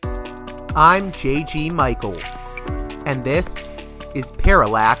I'm J.G. Michael, and this is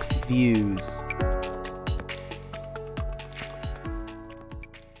Parallax Views.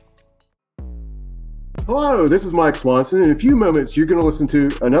 Hello, this is Mike Swanson. In a few moments, you're going to listen to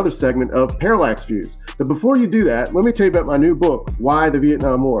another segment of Parallax Views. But before you do that, let me tell you about my new book, Why the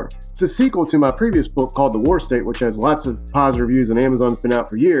Vietnam War. It's a sequel to my previous book called The War State, which has lots of positive reviews and Amazon's been out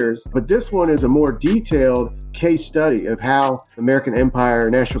for years. But this one is a more detailed case study of how the American empire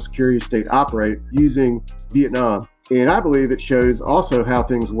and national security state operate using Vietnam. And I believe it shows also how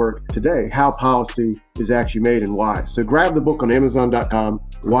things work today, how policy is actually made and why. So grab the book on Amazon.com,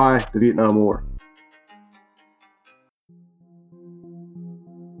 Why the Vietnam War.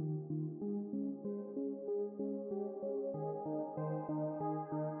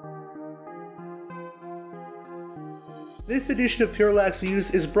 This edition of Parallax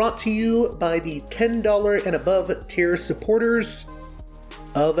Views is brought to you by the $10 and above tier supporters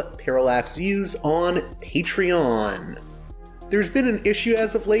of Parallax Views on Patreon. There's been an issue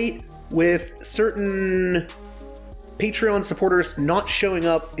as of late with certain Patreon supporters not showing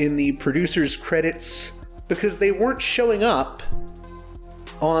up in the producer's credits because they weren't showing up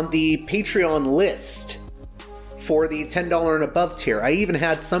on the Patreon list for the $10 and above tier. I even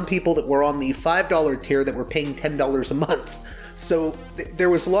had some people that were on the $5 tier that were paying $10 a month. So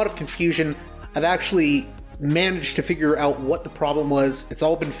there was a lot of confusion. I've actually managed to figure out what the problem was. It's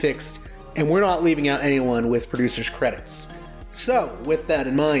all been fixed, and we're not leaving out anyone with producer's credits. So, with that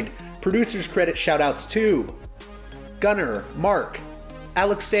in mind, producer's credit shoutouts to Gunnar, Mark,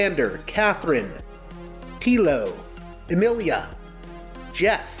 Alexander, Catherine, Tilo, Emilia,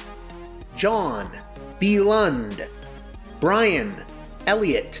 Jeff, John, B. Lund, Brian,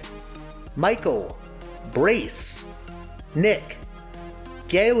 Elliot, Michael, Brace, Nick,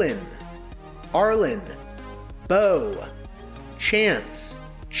 Galen, Arlen, Bo, Chance,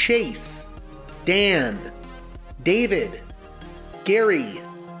 Chase, Dan, David, Gary,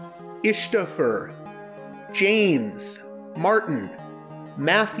 Ishtofer, James, Martin,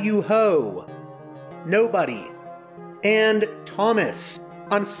 Matthew Ho, Nobody, and Thomas.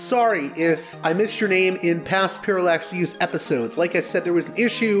 I'm sorry if I missed your name in past Parallax Views episodes. Like I said, there was an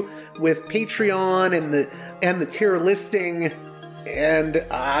issue with Patreon and the tier listing, and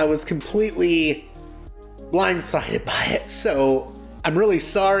I was completely blindsided by it. So I'm really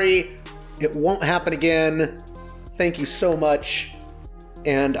sorry. It won't happen again. Thank you so much,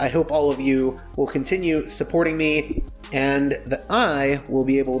 and I hope all of you will continue supporting me, and that I will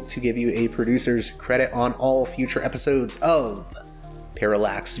be able to give you a producer's credit on all future episodes of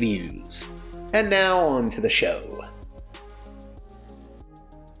Parallax Views. And now on to the show.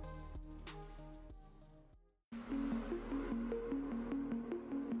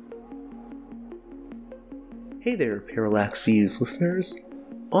 Hey there, Parallax Views listeners.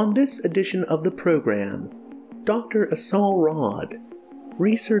 On this edition of the program, Dr. Asal Rod,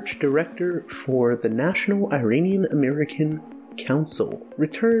 Research Director for the National Iranian American Council,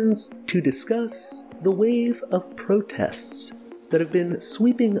 returns to discuss the wave of protests that have been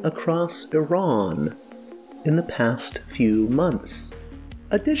sweeping across Iran in the past few months.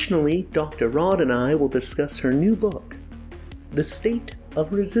 Additionally, Dr. Rod and I will discuss her new book, The State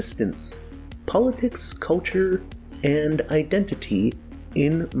of Resistance: Politics, Culture, and Identity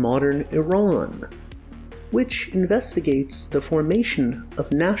in Modern Iran, which investigates the formation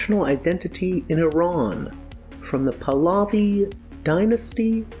of national identity in Iran from the Pahlavi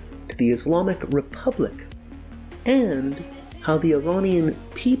dynasty to the Islamic Republic, and how the Iranian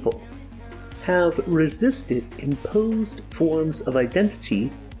people have resisted imposed forms of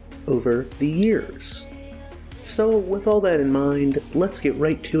identity over the years. So, with all that in mind, let's get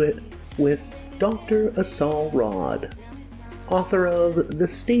right to it with Dr. Asal Rod, author of The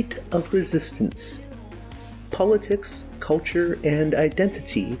State of Resistance: Politics, Culture, and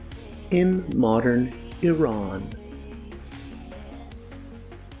Identity in Modern Iran.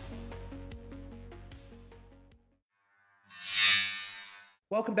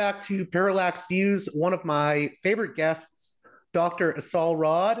 Welcome back to Parallax Views. One of my favorite guests, Dr. Asal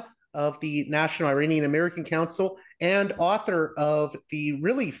Rod of the National Iranian American Council and author of the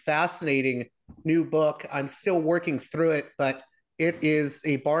really fascinating new book. I'm still working through it, but it is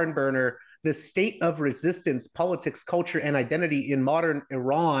a barn burner. The State of Resistance: Politics, Culture, and Identity in Modern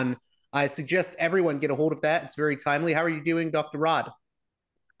Iran. I suggest everyone get a hold of that. It's very timely. How are you doing, Dr. Rod?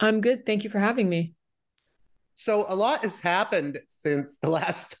 I'm good. Thank you for having me. So a lot has happened since the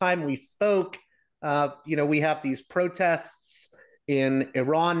last time we spoke. We have these protests in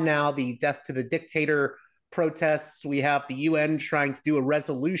Iran now, the death to the dictator protests. We have the UN trying to do a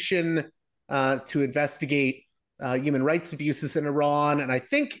resolution to investigate human rights abuses in Iran. And I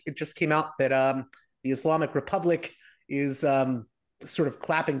think it just came out that the Islamic Republic is sort of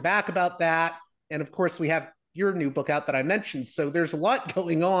clapping back about that. And of course, we have your new book out that I mentioned. So there's a lot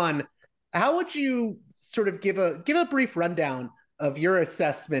going on. How would you sort of give a brief rundown of your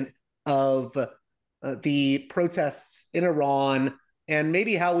assessment of the protests in Iran and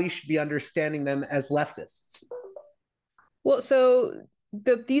maybe how we should be understanding them as leftists? Well, so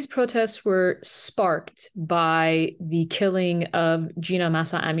these protests were sparked by the killing of Gina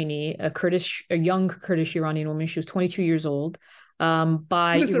Mahsa Amini, a young Kurdish Iranian woman. She was 22 years old.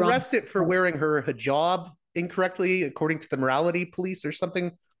 By She was Iran. arrested for wearing her hijab incorrectly, according to the morality police, or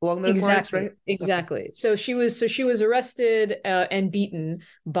something along those lines, right? Exactly. So she was arrested and beaten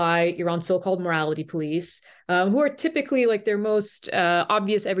by Iran's so-called morality police, who are typically, like, their most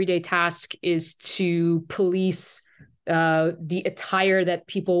obvious everyday task is to police the attire that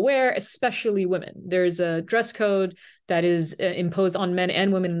people wear, especially women. There's a dress code that is imposed on men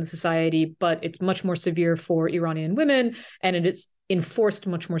and women in the society, but it's much more severe for Iranian women, and it is enforced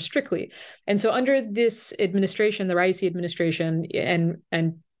much more strictly. And so under this administration, the Raisi administration,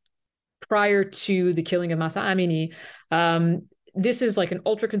 and prior to the killing of Mahsa Amini, this is like an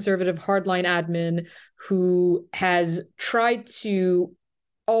ultra-conservative hardline admin who has tried to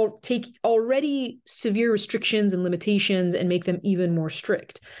take already severe restrictions and limitations and make them even more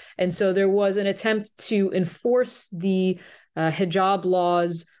strict. And so there was an attempt to enforce the hijab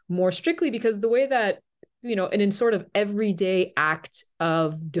laws more strictly, because the way that, and in sort of everyday act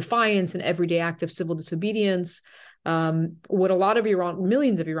of defiance and everyday act of civil disobedience, what a lot of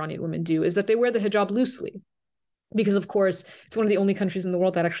millions of Iranian women do is that they wear the hijab loosely. Because, of course, it's one of the only countries in the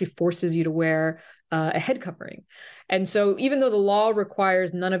world that actually forces you to wear a head covering. And so even though the law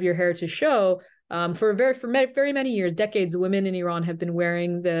requires none of your hair to show, for very many years, decades, women in Iran have been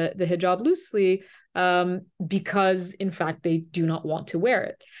wearing the hijab loosely because, in fact, they do not want to wear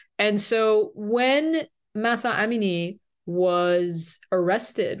it. And so when Mahsa Amini was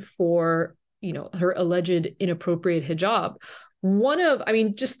arrested for, her alleged inappropriate hijab,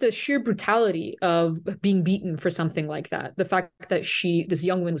 just the sheer brutality of being beaten for something like that, the fact that this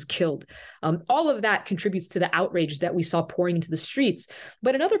young woman was killed, all of that contributes to the outrage that we saw pouring into the streets.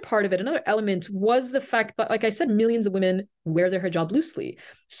 But another part of it, another element, was the fact that, like I said, millions of women wear their hijab loosely.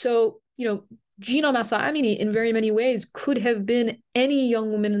 So, Gina Mahsa Amini, in very many ways, could have been any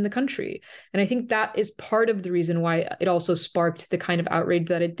young woman in the country. And I think that is part of the reason why it also sparked the kind of outrage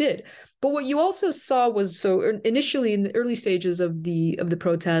that it did. But what you also saw was, so initially in the early stages of the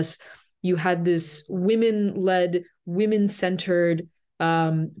protests, you had this women-led, women-centered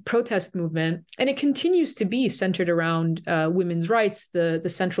protest movement, and it continues to be centered around women's rights. The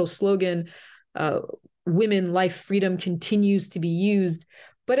central slogan, "Women, Life, Freedom," continues to be used.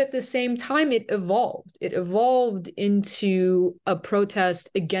 But at the same time, it evolved. It evolved into a protest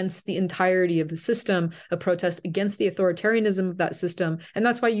against the entirety of the system, a protest against the authoritarianism of that system. And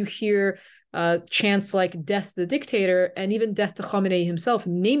that's why you hear chants like "Death the Dictator," and even "Death to Khamenei" himself,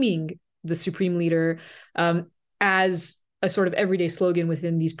 naming the supreme leader as a sort of everyday slogan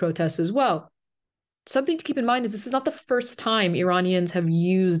within these protests as well. Something to keep in mind is this is not the first time Iranians have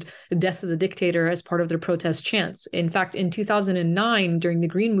used the "Death of the Dictator" as part of their protest chants. In fact, in 2009, during the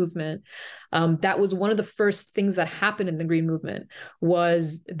Green Movement, that was one of the first things that happened in the Green Movement,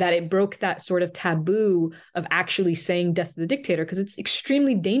 was that it broke that sort of taboo of actually saying "Death of the Dictator," because it's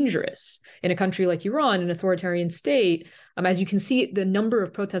extremely dangerous in a country like Iran, an authoritarian state. As you can see, the number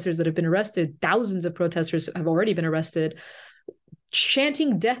of protesters that have been arrested, thousands of protesters have already been arrested.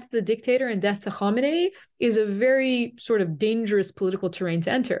 Chanting "Death to the Dictator" and "Death to Khamenei" is a very sort of dangerous political terrain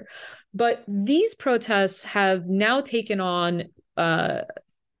to enter. But these protests have now taken on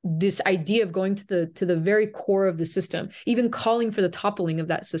this idea of going to the very core of the system, even calling for the toppling of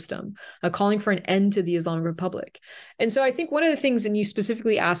that system, calling for an end to the Islamic Republic. And so I think one of the things, and you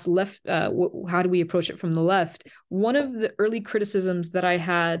specifically asked left, how do we approach it from the left? One of the early criticisms that I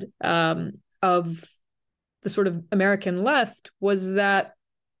had of the sort of American left was that,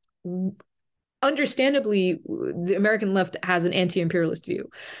 understandably, the American left has an anti-imperialist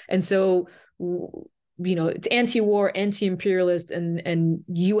view. And so, it's anti-war, anti-imperialist, and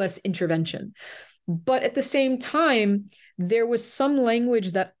US intervention. But at the same time, there was some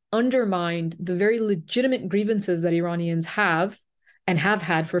language that undermined the very legitimate grievances that Iranians have and have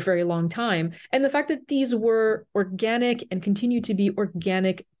had for a very long time, and the fact that these were organic and continue to be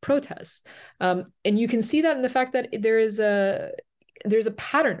organic protests. And you can see that in the fact that there's a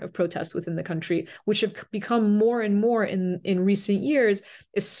pattern of protests within the country, which have become more and more in recent years,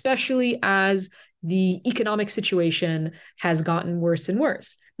 especially as the economic situation has gotten worse and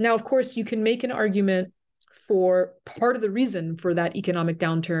worse. Now, of course, you can make an argument for part of the reason for that economic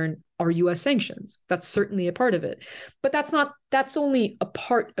downturn are US sanctions. That's certainly a part of it. But that's only a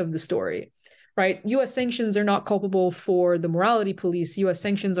part of the story, right? US sanctions are not culpable for the morality police. US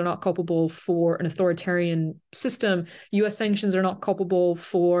sanctions are not culpable for an authoritarian system. US sanctions are not culpable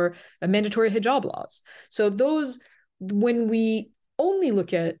for mandatory hijab laws. So when we only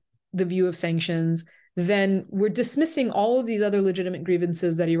look at the view of sanctions, then we're dismissing all of these other legitimate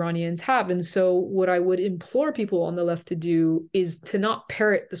grievances that Iranians have. And so what I would implore people on the left to do is to not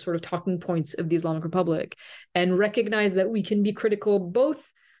parrot the sort of talking points of the Islamic Republic and recognize that we can be critical both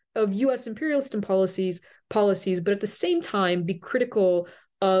of US imperialist policies, but at the same time be critical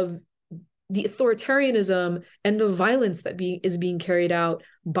of the authoritarianism and the violence that is being carried out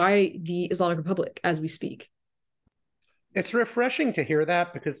by the Islamic Republic as we speak. It's refreshing to hear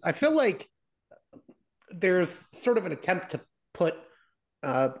that, because I feel like there's sort of an attempt to put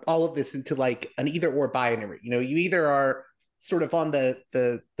all of this into like an either or binary. You either are sort of on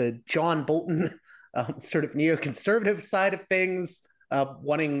the John Bolton sort of neoconservative side of things,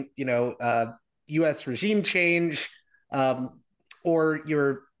 wanting U.S. regime change, or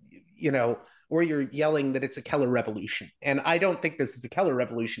you're yelling that it's a Keller revolution. And I don't think this is a Keller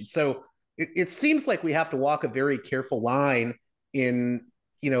revolution. So it seems like we have to walk a very careful line in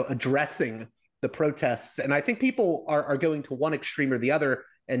addressing the protests. And I think people are going to one extreme or the other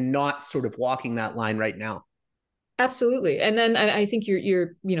and not sort of walking that line right now. Absolutely. And then I think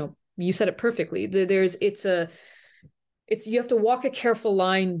you said it perfectly. You have to walk a careful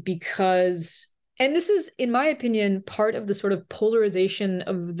line because, and this is, in my opinion, part of the sort of polarization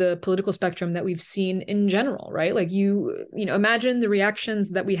of the political spectrum that we've seen in general, right? Like imagine the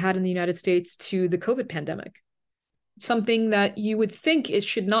reactions that we had in the United States to the COVID pandemic. Something that you would think it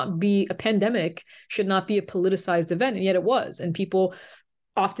should not be a pandemic, should not be a politicized event, and yet it was. And people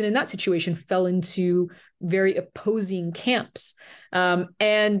often in that situation fell into very opposing camps.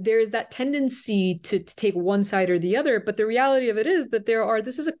 And there's that tendency to take one side or the other. But the reality of it is that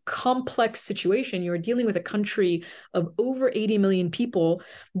this is a complex situation. You're dealing with a country of over 80 million people.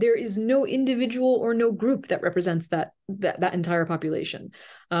 There is no individual or no group that represents that entire population.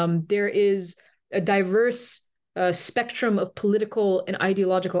 There is a diverse spectrum of political and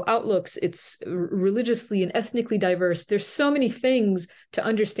ideological outlooks. It's religiously and ethnically diverse. There's so many things to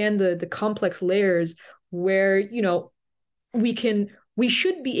understand the complex layers where, we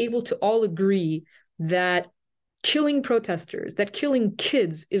should be able to all agree that killing protesters, that killing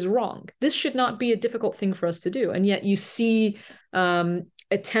kids is wrong. This should not be a difficult thing for us to do. And yet you see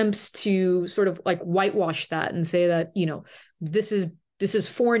attempts to sort of like whitewash that and say that, this is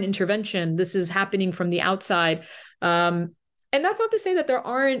foreign intervention. This is happening from the outside. And that's not to say that there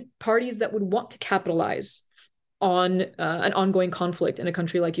aren't parties that would want to capitalize on an ongoing conflict in a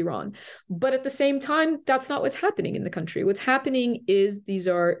country like Iran. But at the same time, that's not what's happening in the country. What's happening is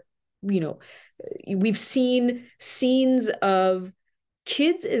we've seen scenes of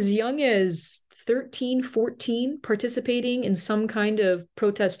kids as young as 13, 14 participating in some kind of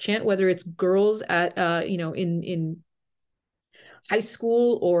protest chant, whether it's girls at, in high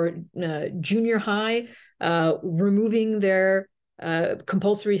school or junior high, removing their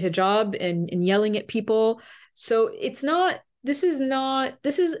compulsory hijab and yelling at people. So this is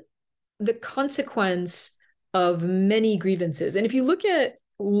the consequence of many grievances. And if you look at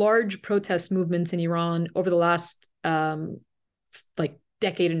large protest movements in Iran over the last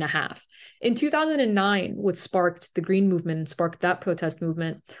decade and a half, in 2009, what sparked the Green Movement and sparked that protest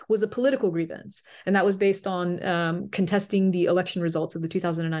movement was a political grievance. And that was based on contesting the election results of the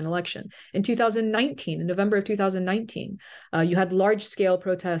 2009 election. In 2019, in November of 2019, you had large-scale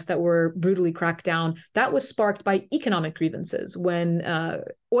protests that were brutally cracked down. That was sparked by economic grievances when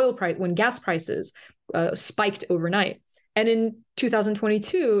gas prices spiked overnight. And in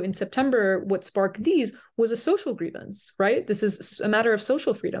 2022, in September, what sparked these was a social grievance, right? This is a matter of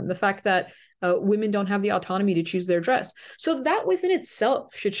social freedom, the fact that women don't have the autonomy to choose their dress. So that within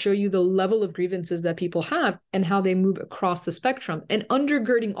itself should show you the level of grievances that people have and how they move across the spectrum. And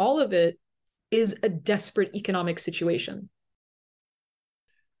undergirding all of it is a desperate economic situation.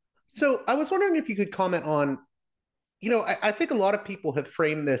 So I was wondering if you could comment on, I think a lot of people have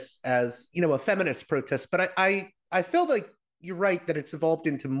framed this as, a feminist protest, but I feel like you're right that it's evolved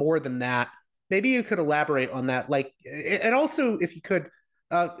into more than that. Maybe you could elaborate on that. And also, if you could,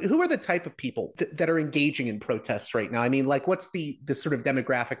 who are the type of people that are engaging in protests right now? I mean, what's the sort of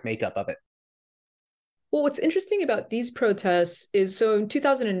demographic makeup of it? Well, what's interesting about these protests is, so in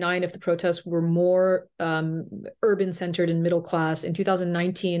 2009, if the protests were more urban-centered and middle class, in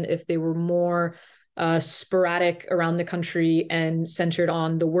 2019, if they were more sporadic around the country and centered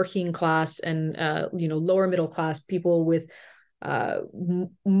on the working class and lower middle class people with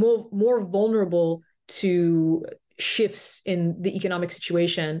more vulnerable to shifts in the economic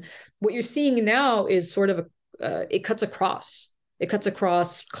situation. What you're seeing now is sort of it cuts across. It cuts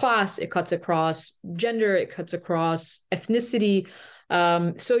across class, it cuts across gender, it cuts across ethnicity.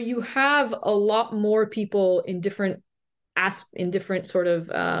 So you have a lot more people in different sort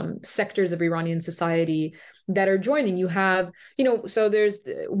of sectors of Iranian society that are joining. You have, so there's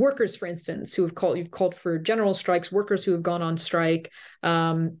workers, for instance, you've called for general strikes, workers who have gone on strike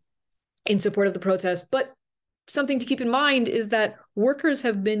in support of the protests. But something to keep in mind is that workers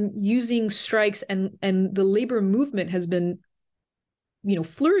have been using strikes and the labor movement has been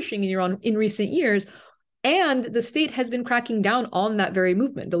flourishing in Iran in recent years, and the state has been cracking down on that very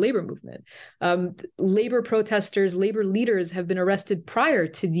movement, the labor movement. Labor protesters, labor leaders have been arrested prior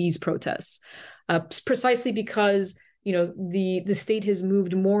to these protests, precisely because the state has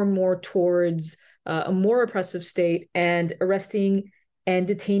moved more and more towards a more oppressive state and arresting and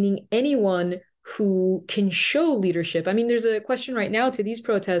detaining anyone who can show leadership. I mean, there's a question right now to these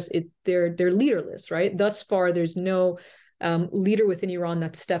protests. They're leaderless, right? Thus far, there's no leader within Iran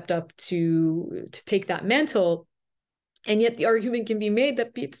that stepped up to take that mantle. And yet the argument can be made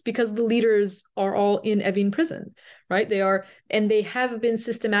that it's because the leaders are all in Evin prison, right? They have been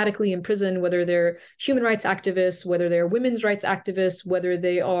systematically in prison, whether they're human rights activists, whether they're women's rights activists, whether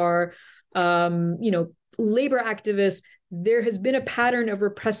they are, labor activists. There has been a pattern of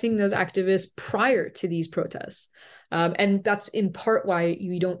repressing those activists prior to these protests. And that's in part why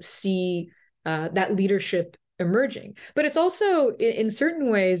you don't see that leadership emerging. But it's also, in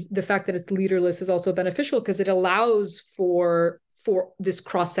certain ways, the fact that it's leaderless is also beneficial because it allows for this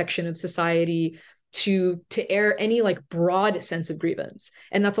cross-section of society to air any broad sense of grievance.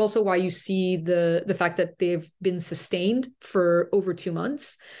 And that's also why you see the fact that they've been sustained for over 2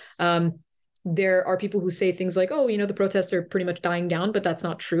 months. There are people who say things like, the protests are pretty much dying down, but that's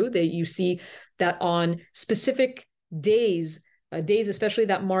not true. You see that on specific days especially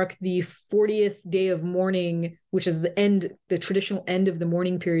that mark the 40th day of mourning, which is the traditional end of the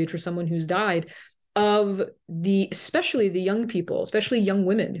mourning period for someone who's died, especially the young people, especially young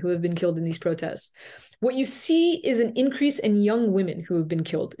women who have been killed in these protests. What you see is an increase in young women who have been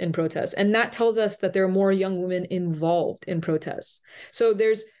killed in protests. And that tells us that there are more young women involved in protests. So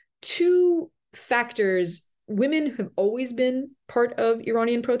there's two factors. Women have always been part of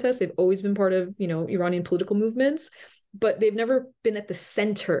Iranian protests. They've always been part of, Iranian political movements, but they've never been at the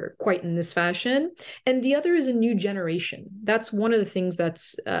center quite in this fashion. And the other is a new generation. That's one of the things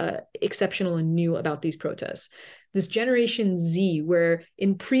that's exceptional and new about these protests. This Generation Z, where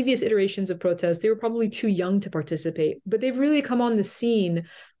in previous iterations of protests, they were probably too young to participate, but they've really come on the scene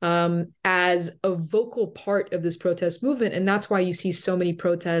as a vocal part of this protest movement. And that's why you see so many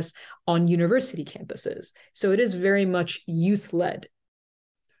protests on university campuses. So it is very much youth-led.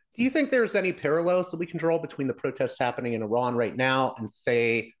 Do you think there's any parallels that we can draw between the protests happening in Iran right now and,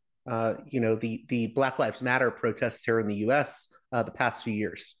 say, the Black Lives Matter protests here in the U.S. The past few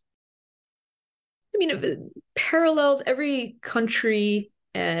years? I mean, parallels. Every country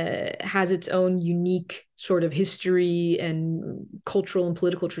has its own unique sort of history and cultural and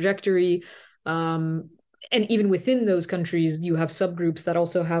political trajectory. And even within those countries, you have subgroups that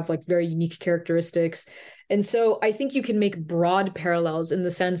also have very unique characteristics. And so I think you can make broad parallels in the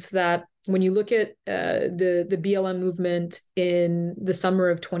sense that when you look at the BLM movement in the summer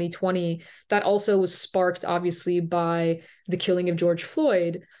of 2020, that also was sparked, obviously, by the killing of George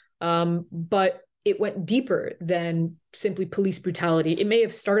Floyd. But it went deeper than simply police brutality. It may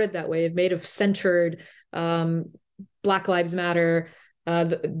have started that way. It may have centered Black Lives Matter,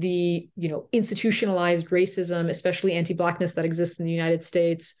 the institutionalized racism, especially anti-Blackness that exists in the United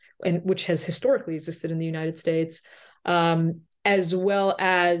States and which has historically existed in the United States, as well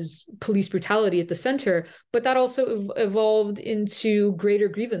as police brutality at the center. But that also evolved into greater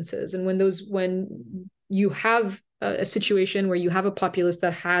grievances. And when you have a situation where you have a populace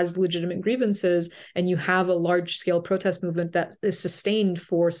that has legitimate grievances and you have a large-scale protest movement that is sustained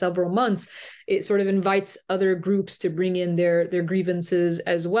for several months, it sort of invites other groups to bring in their grievances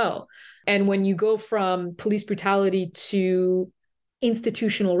as well. And when you go from police brutality to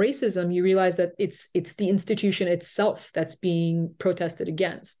institutional racism, you realize that it's the institution itself that's being protested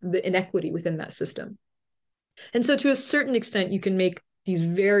against, the inequity within that system. And so to a certain extent, you can make these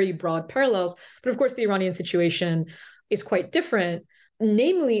very broad parallels. But of course, the Iranian situation is quite different,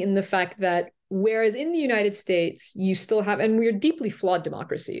 namely in the fact that whereas in the United States, you still have, and we're a deeply flawed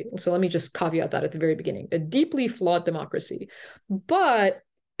democracy. So let me just caveat that at the very beginning, a deeply flawed democracy, but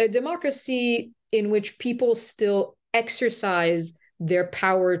a democracy in which people still exercise their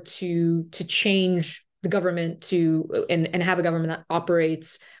power to change the government and have a government that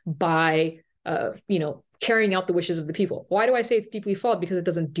operates by carrying out the wishes of the people. Why do I say it's deeply flawed? Because it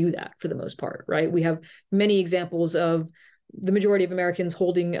doesn't do that for the most part, right? We have many examples of the majority of Americans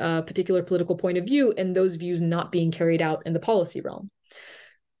holding a particular political point of view and those views not being carried out in the policy realm.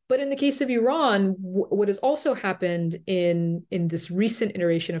 But in the case of Iran, what has also happened in this recent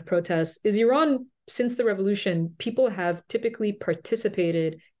iteration of protests is Iran, since the revolution, people have typically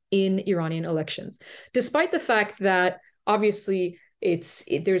participated in Iranian elections, despite the fact that obviously it's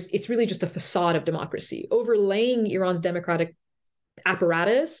really just a facade of democracy. Overlaying Iran's democratic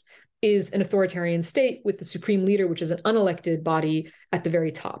apparatus is an authoritarian state with the supreme leader, which is an unelected body at the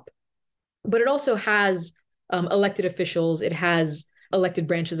very top. But it also has elected officials. It has elected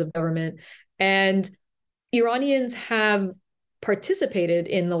branches of government. And Iranians have participated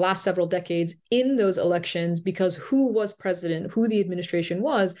in the last several decades in those elections because who was president, who the administration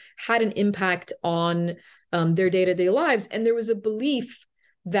was, had an impact on their day-to-day lives. And there was a belief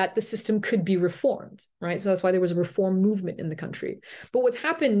that the system could be reformed, right? So that's why there was a reform movement in the country. But what's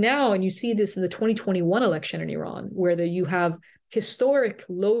happened now, and you see this in the 2021 election in Iran, where you have historic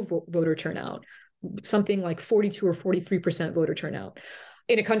low voter turnout, something like 42 or 43% voter turnout,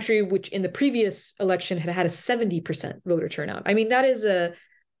 in a country which in the previous election had a 70% voter turnout. I mean, that is a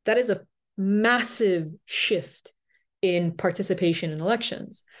massive shift in participation in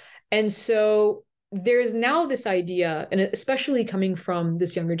elections. And so there's now this idea, and especially coming from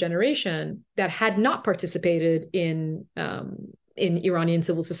this younger generation that had not participated in Iranian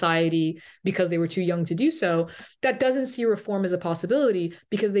civil society because they were too young to do so, that doesn't see reform as a possibility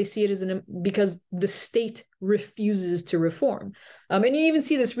because they see it because the state refuses to reform. And you even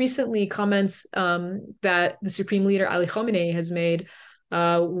see this recently, comments that the Supreme Leader Ali Khamenei has made.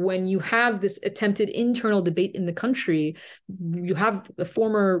 When you have this attempted internal debate in the country, you have the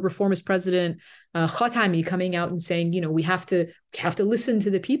former reformist president Khatami coming out and saying, we have to listen to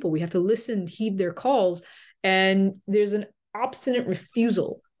the people. We have to heed their calls. And there's an obstinate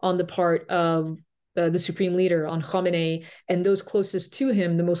refusal on the part of the Supreme Leader, on Khamenei, and those closest to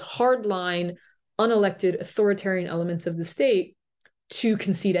him, the most hardline, unelected, authoritarian elements of the state, to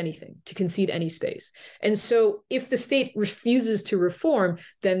concede anything, to concede any space. And so if the state refuses to reform,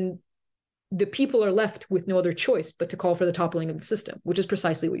 then the people are left with no other choice but to call for the toppling of the system, which is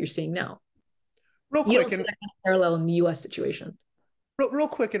precisely what you're seeing now. Real quick, you don't see that kind of parallel in the U.S. situation. Real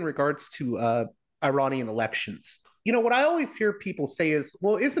quick in regards to Iranian elections. What I always hear people say is,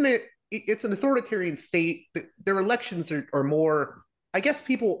 well, isn't it's an authoritarian state. Their elections are more, I guess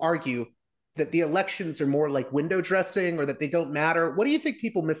people argue that the elections are more like window dressing or that they don't matter. What do you think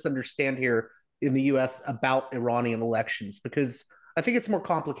people misunderstand here in the US about Iranian elections? Because I think it's more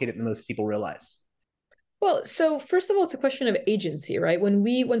complicated than most people realize. Well, so first of all, it's a question of agency, right?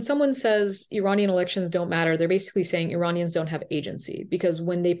 When someone says Iranian elections don't matter, they're basically saying Iranians don't have agency, because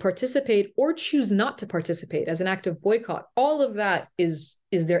when they participate or choose not to participate as an act of boycott, all of that is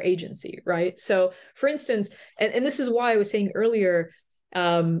their agency, right? So for instance, and this is why I was saying earlier,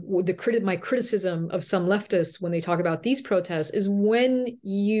 my criticism of some leftists when they talk about these protests is when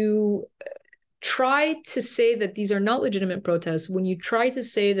you try to say that these are not legitimate protests, when you try to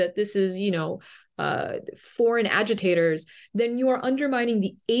say that this is, foreign agitators, then you are undermining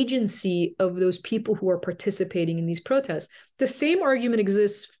the agency of those people who are participating in these protests. The same argument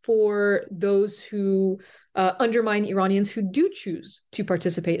exists for those who undermine Iranians who do choose to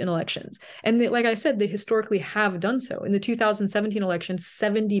participate in elections. And like I said, they historically have done so. In the 2017 election,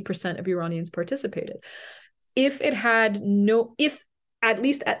 70% of Iranians participated. If at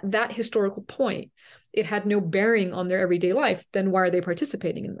least at that historical point, it had no bearing on their everyday life, then why are they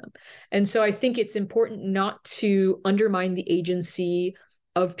participating in them? And so I think it's important not to undermine the agency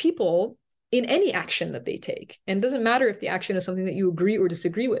of people in any action that they take. And it doesn't matter if the action is something that you agree or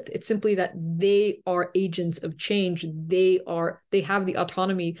disagree with. It's simply that they are agents of change. They have the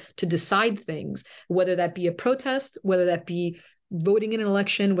autonomy to decide things, whether that be a protest, whether that be voting in an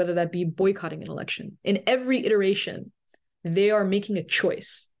election, whether that be boycotting an election. In every iteration, they are making a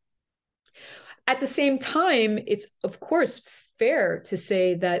choice. At the same time, it's of course fair to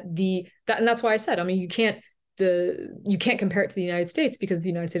say that and that's why I said, I mean, you can't compare it to the United States because the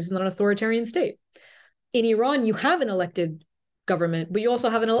United States is not an authoritarian state. In Iran, you have an elected government, but you also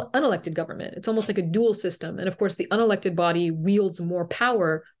have an unelected government. It's almost like a dual system. And of course, the unelected body wields more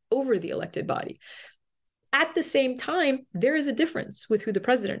power over the elected body. At the same time, there is a difference with who the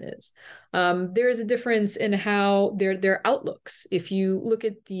president is. There is a difference in how their outlooks. If you look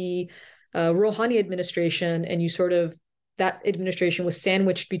at the Rouhani administration and you sort of that administration was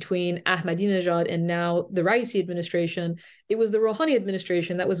sandwiched between Ahmadinejad and now the Raisi administration. It was the Rouhani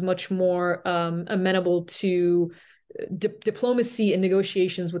administration that was much more amenable to diplomacy and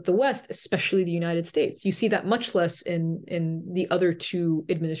negotiations with the West, especially the United States. You see that much less in the other two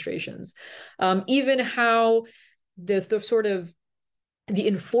administrations. Even how the sort of the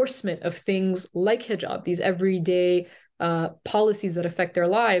enforcement of things like hijab, these everyday policies that affect their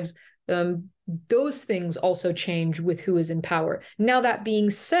lives, those things also change with who is in power. Now, that being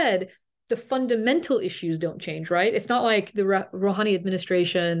said, the fundamental issues don't change, right? It's not like the Rouhani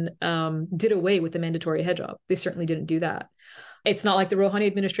administration did away with the mandatory hijab. They certainly didn't do that. It's not like the Rouhani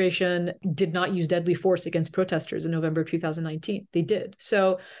administration did not use deadly force against protesters in November 2019. They did.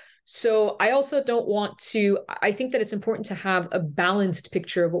 So I also don't want to, I think that it's important to have a balanced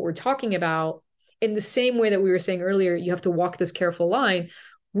picture of what we're talking about. In the same way that we were saying earlier, you have to walk this careful line.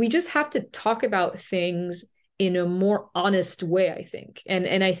 We just have to talk about things in a more honest way, I think.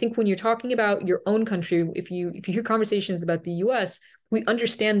 And I think when you're talking about your own country, if you hear conversations about the US, we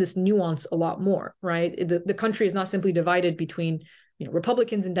understand this nuance a lot more, right? The country is not simply divided between,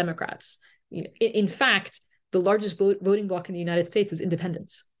 Republicans and Democrats. In fact, the largest voting bloc in the United States is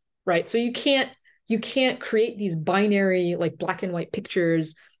independents, right? So you can't create these binary, like black and white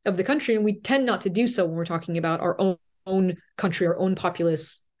pictures of the country. And we tend not to do so when we're talking about our own country, our own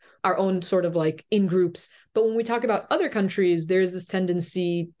populace, our own sort of like in groups. But when we talk about other countries, there's this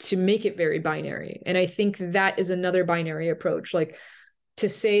tendency to make it very binary. And I think that is another binary approach. Like, to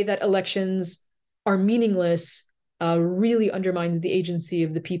say that elections are meaningless really undermines the agency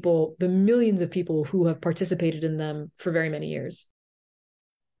of the people, the millions of people who have participated in them for very many years.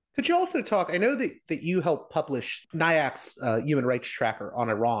 Could you also talk, I know that you helped publish NIAC's Human Rights Tracker on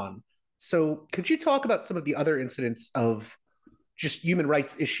Iran. So could you talk about some of the other incidents of just human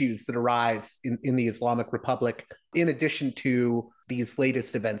rights issues that arise in the Islamic Republic, in addition to these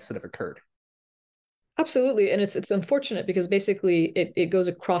latest events that have occurred? Absolutely. And it's unfortunate because basically it goes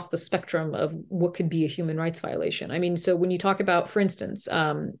across the spectrum of what could be a human rights violation. I mean, so when you talk about, for instance,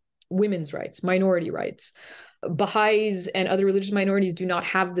 women's rights, minority rights, Baha'is and other religious minorities do not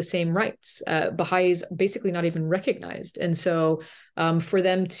have the same rights. Baha'is basically not even recognized. And so for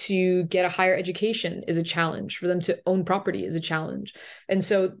them to get a higher education is a challenge. For them to own property is a challenge. And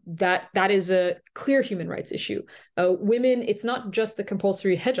so that is a clear human rights issue. Women, it's not just the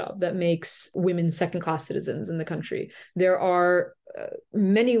compulsory hijab that makes women second-class citizens in the country. There are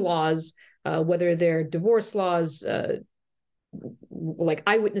many laws, whether they're divorce laws, like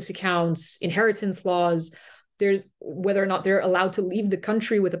eyewitness accounts, inheritance laws. There's whether or not they're allowed to leave the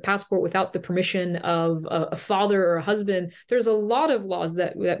country with a passport without the permission of a father or a husband. There's a lot of laws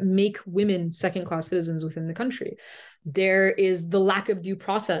that make women second-class citizens within the country. There is the lack of due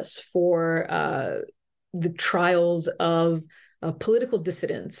process for the trials of political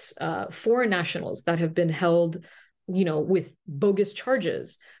dissidents, foreign nationals that have been held, with bogus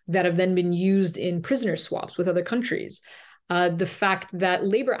charges that have then been used in prisoner swaps with other countries. The fact that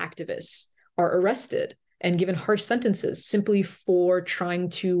labor activists are arrested and given harsh sentences simply for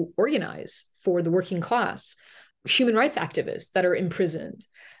trying to organize for the working class, human rights activists that are imprisoned,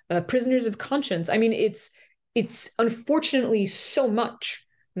 prisoners of conscience. I mean, it's unfortunately so much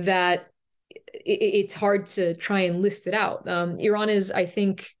that it's hard to try and list it out. Iran is, I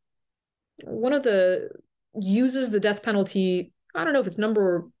think, uses the death penalty. I don't know if it's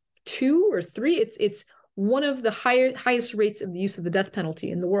number 2 or 3. It's one of the highest rates of the use of the death penalty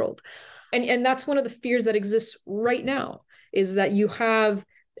in the world. And that's one of the fears that exists right now, is that you have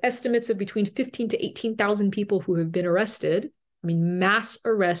estimates of between 15 to 18,000 people who have been arrested. I mean, mass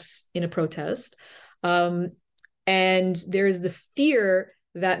arrests in a protest. And there's the fear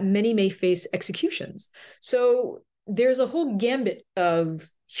that many may face executions. So there's a whole gambit of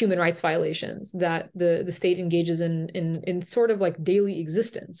human rights violations that the state engages in sort of like daily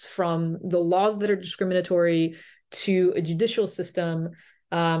existence, from the laws that are discriminatory to a judicial system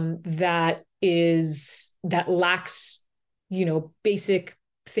that lacks, basic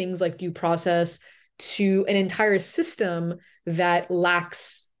things like due process, to an entire system that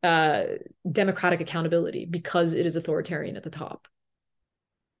lacks democratic accountability because it is authoritarian at the top.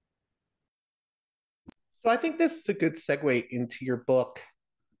 So I think this is a good segue into your book,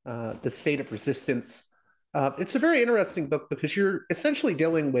 The State of Resistance. It's a very interesting book because you're essentially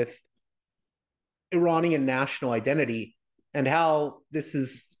dealing with Iranian national identity and how this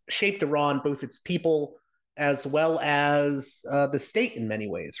has shaped Iran, both its people as well as the state in many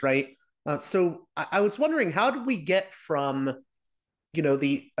ways, right? So I was wondering, how did we get from,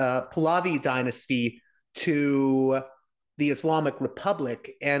 the Pahlavi dynasty to the Islamic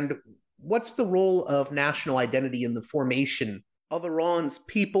Republic? And What's the role of national identity in the formation of Iran's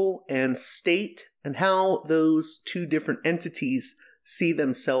people and state, and how those two different entities see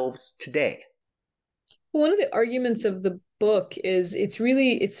themselves today? One of the arguments of the book is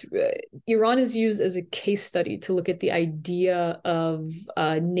Iran is used as a case study to look at the idea of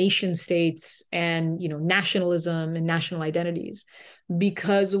nation states and nationalism and national identities,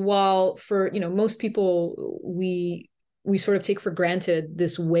 because while for most people we sort of take for granted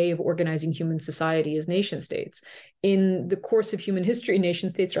this way of organizing human society as nation states. In the course of human history, nation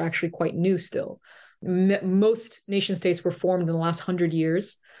states are actually quite new still. Most nation states were formed in the last 100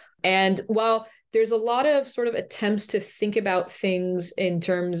 years. And while there's a lot of sort of attempts to think about things in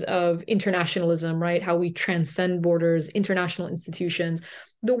terms of internationalism, right? How we transcend borders, international institutions,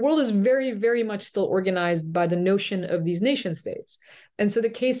 the world is very, very much still organized by the notion of these nation states. And so the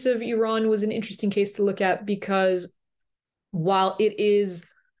case of Iran was an interesting case to look at, because while it is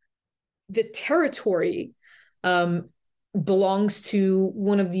the territory belongs to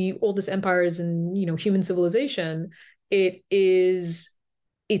one of the oldest empires in human civilization, its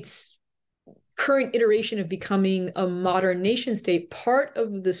current iteration of becoming a modern nation state, part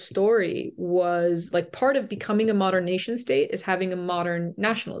of the story was part of becoming a modern nation state is having a modern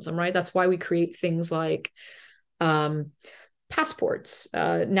nationalism, right? That's why we create things like passports,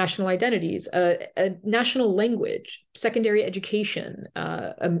 national identities, a national language, secondary education,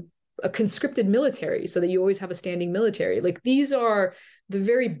 a conscripted military, so that you always have a standing military. These are the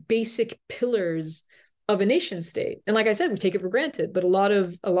very basic pillars of a nation state. And like I said, we take it for granted, but a lot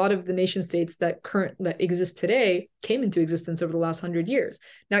of the nation states that exist today came into existence over the last 100 years.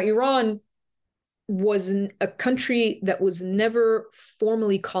 Now, Iran was a country that was never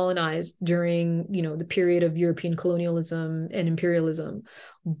formally colonized during, the period of European colonialism and imperialism.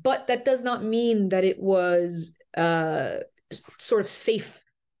 But that does not mean that it was sort of safe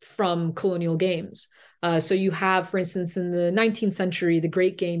from colonial games. So you have, for instance, in the 19th century, the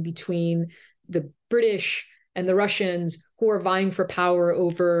Great Game between the British and the Russians, who are vying for power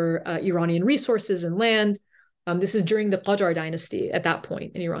over Iranian resources and land. This is during the Qajar dynasty at that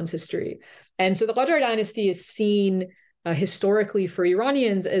point in Iran's history. And so the Qajar dynasty is seen historically for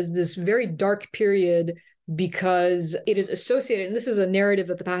Iranians as this very dark period, because it is associated, and this is a narrative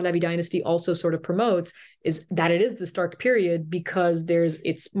that the Pahlavi dynasty also sort of promotes, is that it is this dark period because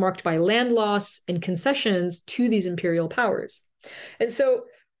it's marked by land loss and concessions to these imperial powers. And so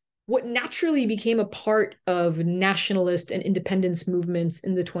what naturally became a part of nationalist and independence movements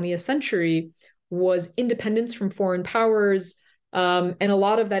in the 20th century was independence from foreign powers. And a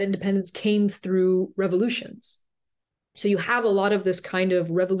lot of that independence came through revolutions. So you have a lot of this kind of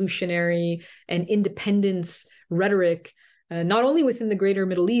revolutionary and independence rhetoric, not only within the greater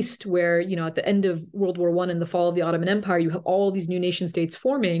Middle East, where, at the end of World War I and the fall of the Ottoman Empire, you have all these new nation states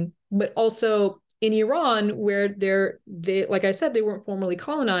forming, but also in Iran, where they, like I said, they weren't formally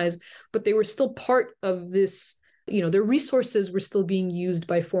colonized, but they were still part of this, their resources were still being used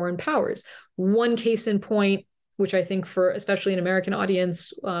by foreign powers. One case in point, which I think for especially an American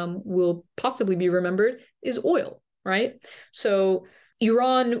audience will possibly be remembered, is oil, right? So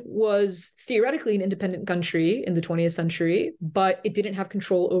Iran was theoretically an independent country in the 20th century, but it didn't have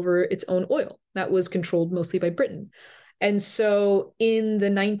control over its own oil. That was controlled mostly by Britain. And so in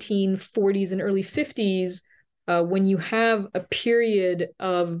the 1940s and early 50s, when you have a period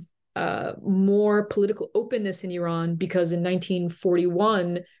of more political openness in Iran, because in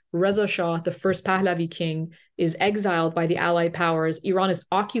 1941, Reza Shah, the first Pahlavi king, is exiled by the Allied powers. Iran is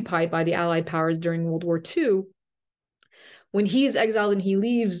occupied by the Allied powers during World War II. When he is exiled and he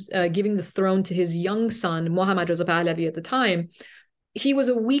leaves, giving the throne to his young son, Mohammad Reza Pahlavi at the time, he was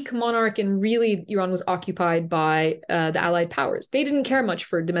a weak monarch, and really Iran was occupied by the Allied powers. They didn't care much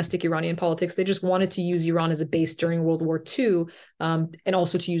for domestic Iranian politics. They just wanted to use Iran as a base during World War II, and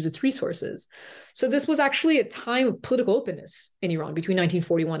also to use its resources. So this was actually a time of political openness in Iran between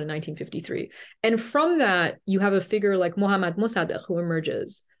 1941 and 1953. And from that, you have a figure like Mohammad Mossadegh who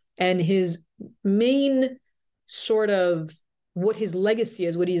emerges, and his main sort of what his legacy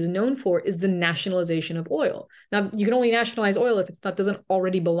is, what he is known for, is the nationalization of oil. Now, you can only nationalize oil if it doesn't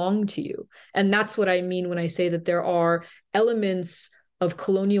already belong to you. And that's what I mean when I say that there are elements of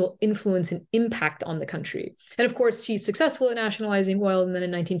colonial influence and impact on the country. And of course, he's successful at nationalizing oil. And then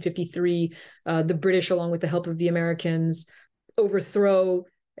in 1953, the British, along with the help of the Americans, overthrow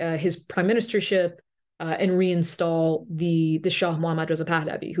his prime ministership and reinstall the Shah Mohammad Reza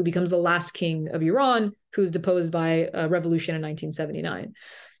Pahlavi, who becomes the last king of Iran, who's deposed by a revolution in 1979.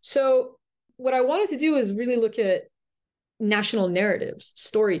 So what I wanted to do is really look at national narratives,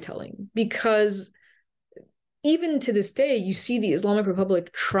 storytelling, because even to this day, you see the Islamic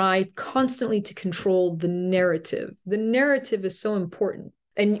Republic try constantly to control the narrative. The narrative is so important.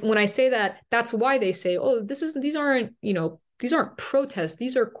 And when I say that, that's why they say, oh, these aren't protests.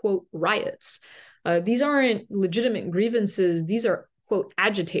 These are, quote, riots. These aren't legitimate grievances. These are, quote,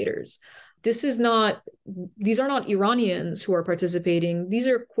 agitators. These are not Iranians who are participating. These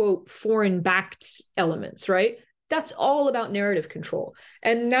are, quote, foreign-backed elements, right? That's all about narrative control.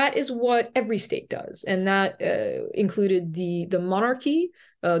 And that is what every state does. And that included the monarchy,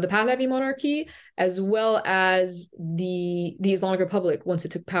 the Pahlavi monarchy, as well as the Islamic Republic once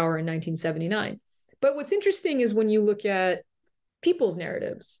it took power in 1979. But what's interesting is when you look at people's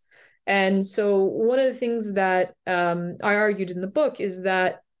narratives. And so one of the things that I argued in the book is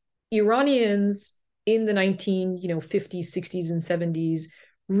that Iranians in the 1950s, 60s, and 70s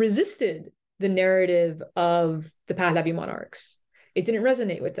resisted the narrative of the Pahlavi monarchs. It didn't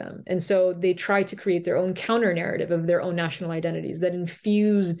resonate with them. And so they tried to create their own counter narrative of their own national identities that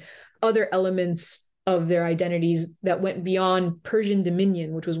infused other elements of their identities that went beyond Persian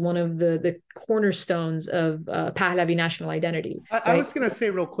dominion, which was one of the cornerstones of Pahlavi national identity. I was going to say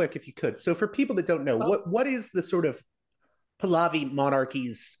real quick, if you could. So for people that don't know, what is the sort of Pahlavi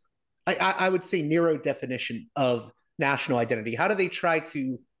monarchy's, I would say, narrow definition of national identity? How do they try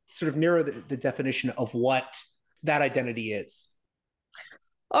to sort of narrow the definition of what that identity is?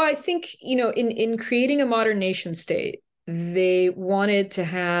 Oh, I think, in creating a modern nation state, they wanted to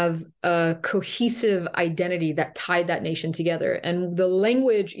have a cohesive identity that tied that nation together. And the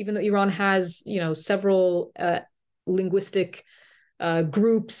language, even though Iran has, several linguistic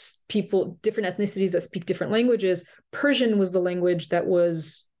groups, people, different ethnicities that speak different languages, Persian was the language that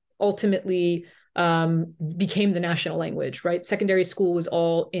was ultimately became the national language, right? Secondary school was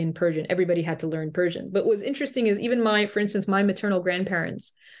all in Persian. Everybody had to learn Persian. But what's interesting is even for instance, my maternal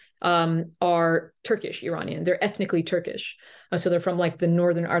grandparents are Turkish Iranian. They're ethnically Turkish. So they're from like the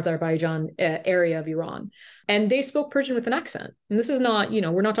northern Azerbaijan area of Iran. And they spoke Persian with an accent. And this is not,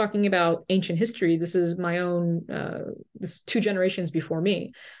 we're not talking about ancient history. This is my own, this is 2 generations before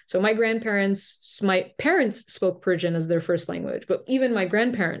me. So my parents spoke Persian as their first language, but even my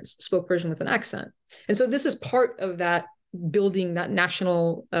grandparents spoke Persian with an accent. And so this is part of that building that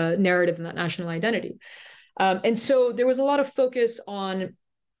national narrative and that national identity. And so there was a lot of focus on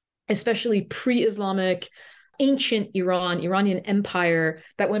especially pre-Islamic, ancient Iranian empire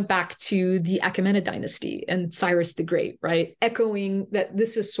that went back to the Achaemenid dynasty and Cyrus the Great, right? Echoing that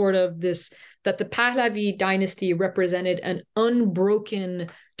this is sort of that the Pahlavi dynasty represented an unbroken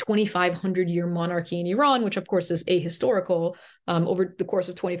 2,500-year monarchy in Iran, which of course is ahistorical. Over the course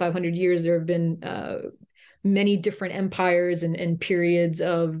of 2,500 years, there have been many different empires and periods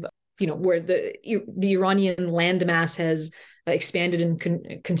of, where the Iranian landmass has expanded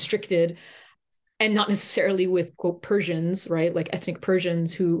and constricted, and not necessarily with, quote, Persians, right? Like ethnic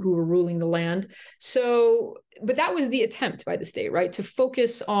Persians who were ruling the land. So, but that was the attempt by the state, right? To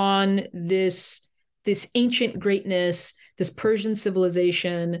focus on this ancient greatness, this Persian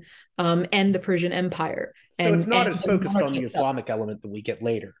civilization, and the Persian Empire. So it's not as focused on the Islamic element that we get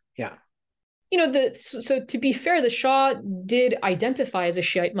later. Yeah. So to be fair, the Shah did identify as a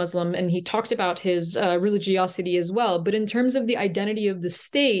Shiite Muslim, and he talked about his religiosity as well. But in terms of the identity of the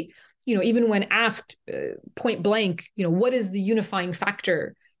state, even when asked point blank, what is the unifying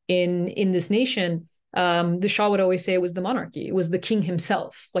factor in this nation, the Shah would always say it was the monarchy. It was the king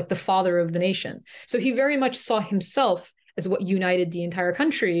himself, like the father of the nation. So he very much saw himself as what united the entire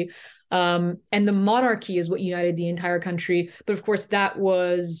country. And the monarchy is what united the entire country. But of course, that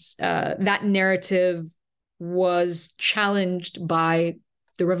narrative was challenged by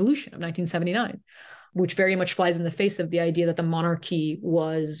the revolution of 1979, which very much flies in the face of the idea that the monarchy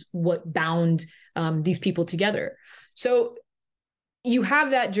was what bound these people together. So you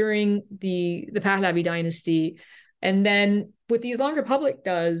have that during the Pahlavi dynasty. And then what the Islamic Republic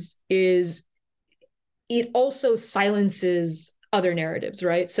does is it also silences other narratives,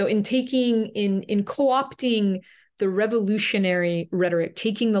 right? So in co-opting the revolutionary rhetoric,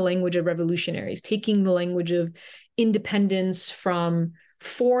 taking the language of revolutionaries, taking the language of independence from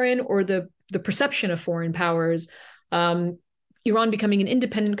foreign or the perception of foreign powers, Iran becoming an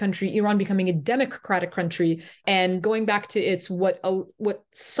independent country, Iran becoming a democratic country, and going back to its what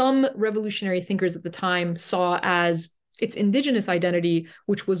some revolutionary thinkers at the time saw as its indigenous identity,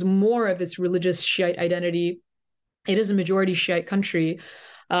 which was more of its religious Shiite identity. It is a majority Shiite country,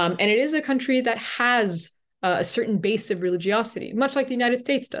 and it is a country that has a certain base of religiosity, much like the United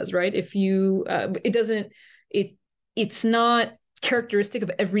States does, right? It's not characteristic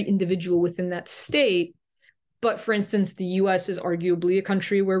of every individual within that state, But for instance, the US is arguably a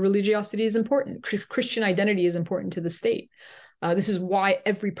country where religiosity is important. Christian identity is important to the state. This is why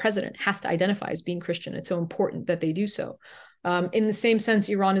every president has to identify as being Christian. It's so important that they do so. In the same sense,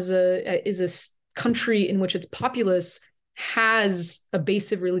 Iran is a country in which its populace has a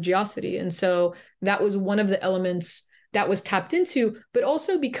base of religiosity. And so that was one of the elements that was tapped into, but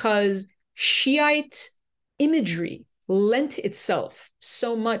also because Shiite imagery lent itself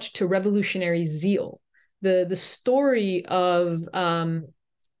so much to revolutionary zeal. The story of Imam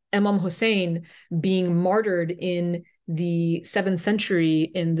Hussein being martyred in the 7th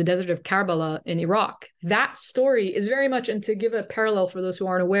century in the desert of Karbala in Iraq, that story is very much, and to give a parallel for those who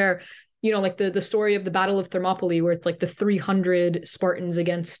aren't aware, like the story of the Battle of Thermopylae, where it's like the 300 Spartans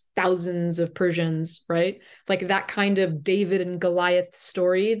against thousands of Persians, right? Like that kind of David and Goliath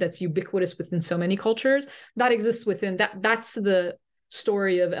story that's ubiquitous within so many cultures, that exists within that's the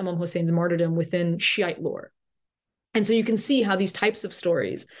story of Imam Hussein's martyrdom within Shiite lore. And so you can see how these types of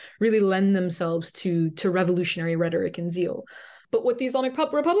stories really lend themselves to revolutionary rhetoric and zeal. But what the Islamic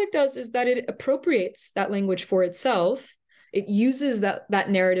Republic does is that it appropriates that language for itself. It uses that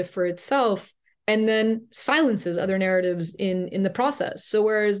narrative for itself and then silences other narratives in the process. So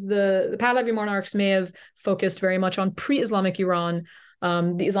whereas the Pahlavi monarchs may have focused very much on pre-Islamic Iran,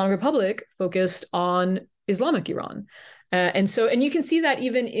 the Islamic Republic focused on Islamic Iran. And you can see that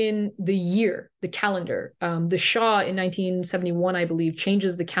even in the calendar. The Shah in 1971, I believe,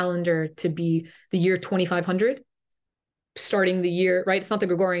 changes the calendar to be the year 2500, starting the year, right? It's not the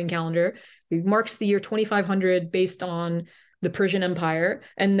Gregorian calendar. It marks the year 2500 based on the Persian Empire.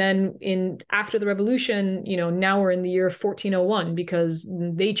 And then after the revolution, now we're in the year 1401 because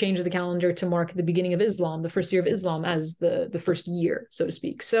they changed the calendar to mark the beginning of Islam, the first year of Islam as the first year, so to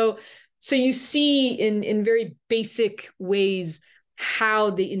speak. So you see in very basic ways how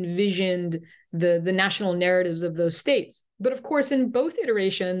they envisioned the national narratives of those states. But of course, in both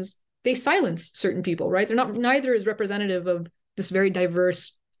iterations, they silence certain people, right? Neither is representative of this very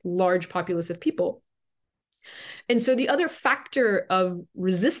diverse, large populace of people. And so the other factor of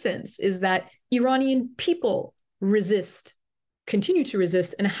resistance is that Iranian people continue to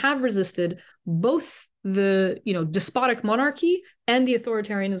resist, and have resisted both the despotic monarchy and the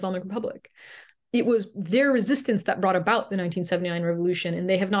authoritarian Islamic Republic. It was their resistance that brought about the 1979 revolution, and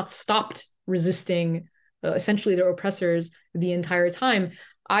they have not stopped resisting essentially their oppressors the entire time.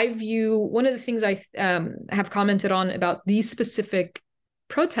 I view one of the things I have commented on about these specific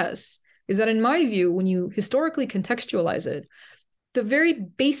protests is that, in my view, when you historically contextualize it, the very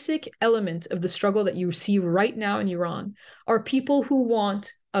basic element of the struggle that you see right now in Iran are people who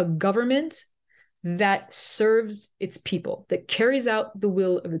want a government that serves its people, that carries out the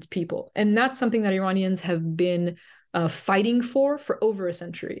will of its people. And that's something that Iranians have been fighting for over a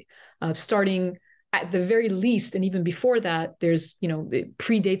century, starting at the very least, and even before that, it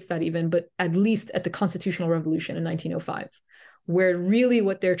predates that even, but at least at the Constitutional Revolution in 1905, where really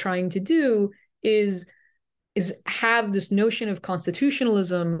what they're trying to do is have this notion of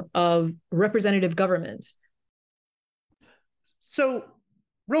constitutionalism, of representative government. So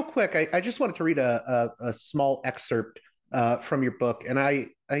real quick, I just wanted to read a small excerpt from your book, and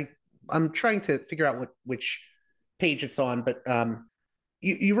I'm trying to figure out which page it's on, but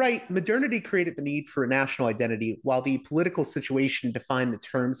you write, modernity created the need for a national identity, while the political situation defined the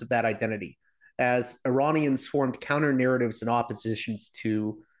terms of that identity, as Iranians formed counter-narratives and oppositions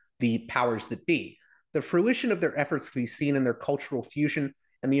to the powers that be. The fruition of their efforts can be seen in their cultural fusion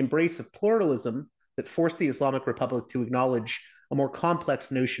and the embrace of pluralism that forced the Islamic Republic to acknowledge a more complex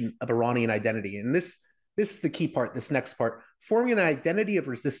notion of Iranian identity. And this is the key part, this next part. Forming an identity of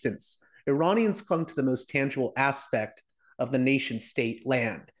resistance, Iranians clung to the most tangible aspect of the nation state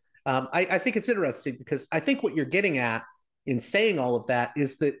land. I think it's interesting because I think what you're getting at in saying all of that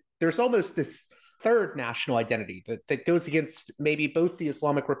is that there's almost this third national identity that goes against maybe both the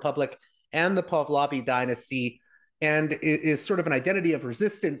Islamic Republic and the Pahlavi dynasty, and is sort of an identity of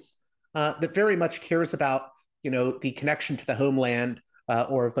resistance that very much cares about the connection to the homeland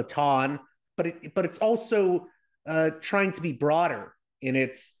or Vatan, but it's also trying to be broader in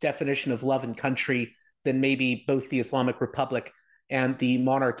its definition of love and country than maybe both the Islamic Republic and the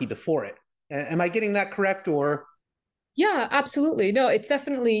monarchy before it. Am I getting that correct, or? Yeah, absolutely. No, it's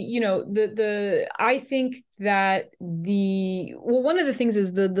definitely, I think that one of the things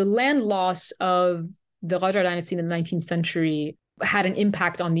is the land loss of the Qajar dynasty in the 19th century had an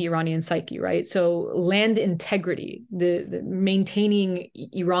impact on the Iranian psyche, right? So land integrity, the maintaining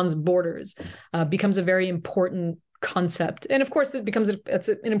Iran's borders becomes a very important concept. And of course, it's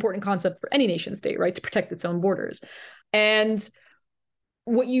an important concept for any nation state, right? To protect its own borders. And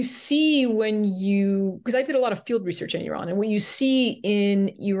what you see when you, because I did a lot of field research in Iran, and what you see in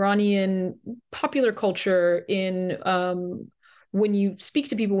Iranian popular culture, in when you speak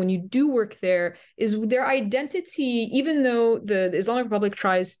to people, when you do work there, is their identity, even though the Islamic Republic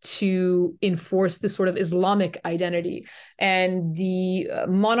tries to enforce this sort of Islamic identity, and the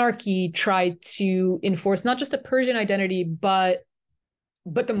monarchy tried to enforce not just a Persian identity, but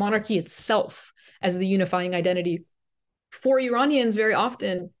the monarchy itself as the unifying identity. For Iranians, very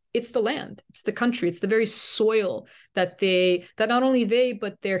often, it's the land, it's the country, it's the very soil that not only they,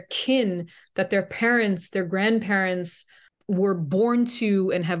 but their kin, that their parents, their grandparents were born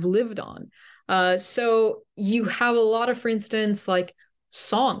to and have lived on. So you have a lot of, for instance, like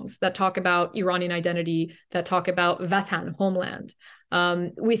songs that talk about Iranian identity, that talk about Vatan, homeland.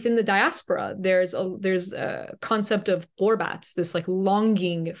 Within the diaspora, there's a concept of ghurbat, this like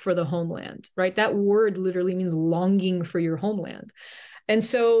longing for the homeland, right? That word literally means longing for your homeland. And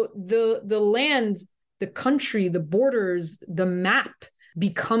so the land, the country, the borders, the map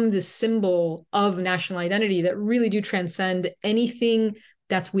become this symbol of national identity that really do transcend anything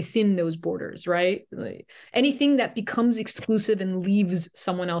that's within those borders, right? Like, anything that becomes exclusive and leaves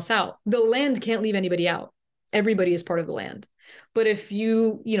someone else out. The land can't leave anybody out. Everybody is part of the land. But if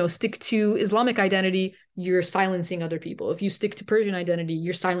you stick to Islamic identity, you're silencing other people. If you stick to Persian identity,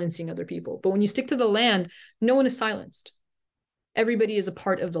 you're silencing other people. But when you stick to the land, no one is silenced. Everybody is a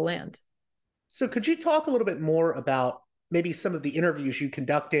part of the land. So could you talk a little bit more about maybe some of the interviews you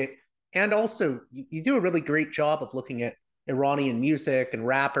conducted? And also, you do a really great job of looking at Iranian music and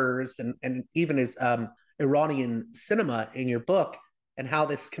rappers and even as Iranian cinema in your book, and how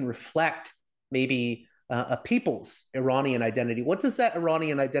this can reflect maybe a people's Iranian identity. What does that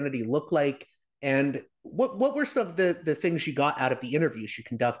Iranian identity look like? And what were some of the things you got out of the interviews you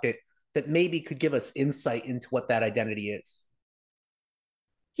conducted that maybe could give us insight into what that identity is?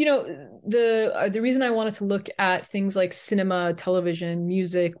 The reason I wanted to look at things like cinema, television,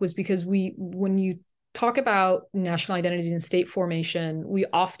 music was because when you talk about national identities and state formation, we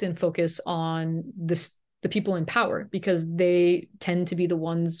often focus on the people in power, because they tend to be the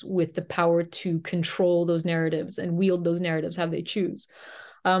ones with the power to control those narratives and wield those narratives how they choose.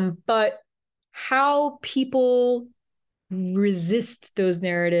 But how people resist those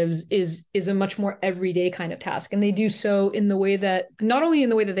narratives is a much more everyday kind of task, and they do so in the way that, not only in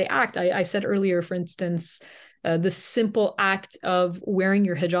the way that they act. I said earlier, for instance, the simple act of wearing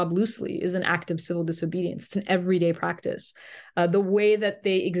your hijab loosely is an act of civil disobedience. It's an everyday practice. The way that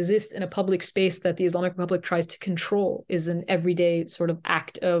they exist in a public space that the Islamic Republic tries to control is an everyday sort of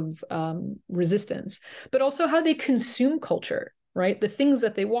act of resistance. But also how they consume culture, right? The things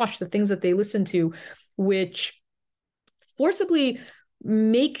that they watch, the things that they listen to, which forcibly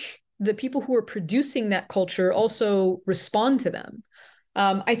make the people who are producing that culture also respond to them.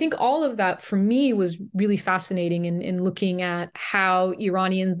 I think all of that for me was really fascinating in looking at how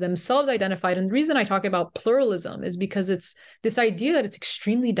Iranians themselves identified. And the reason I talk about pluralism is because it's this idea that it's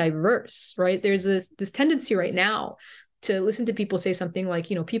extremely diverse, right? There's this tendency right now to listen to people say something like,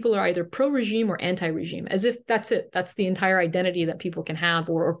 people are either pro-regime or anti-regime, as if that's it. That's the entire identity that people can have,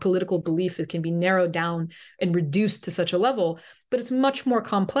 or political belief. It can be narrowed down and reduced to such a level, but it's much more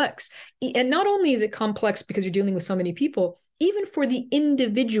complex. And not only is it complex because you're dealing with so many people, even for the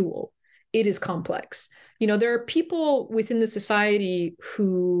individual, it is complex. There are people within the society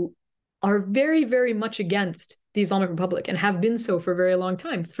who are very, very much against the Islamic Republic and have been so for a very long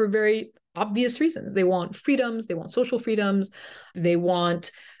time, for very obvious reasons. They want freedoms, they want social freedoms, they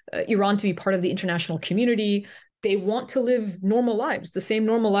want Iran to be part of the international community. They want to live normal lives, the same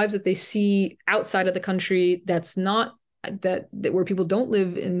normal lives that they see outside of the country, that's not that where people don't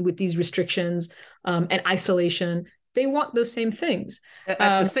live in with these restrictions and isolation. They want those same things.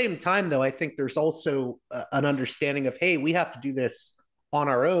 At the same time, though, I think there's also an understanding of, hey, we have to do this on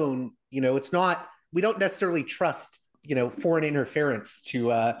our own. It's not, we don't necessarily trust, foreign interference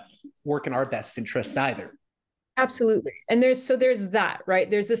to work in our best interests either. Absolutely. And there's that,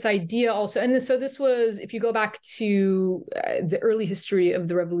 right? There's this idea also. And so this was, if you go back to the early history of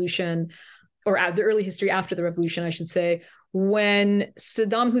the revolution, or the early history after the revolution, I should say, when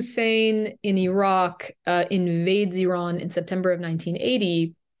Saddam Hussein in Iraq invades Iran in September of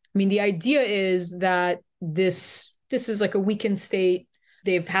 1980, the idea is that this is like a weakened state.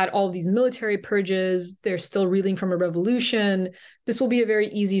 They've had all these military purges. They're still reeling from a revolution. This will be a very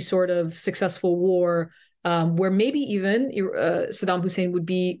easy sort of successful war, where maybe even Saddam Hussein would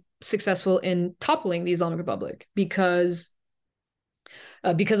be successful in toppling the Islamic Republic, because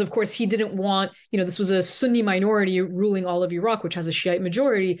because of course he didn't want, this was a Sunni minority ruling all of Iraq, which has a Shiite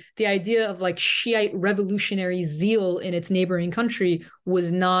majority. The idea of like Shiite revolutionary zeal in its neighboring country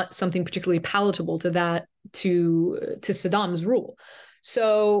was not something particularly palatable to Saddam's rule.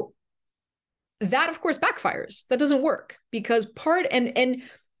 So that of course backfires. That doesn't work because and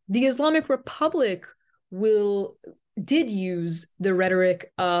the Islamic Republic did use the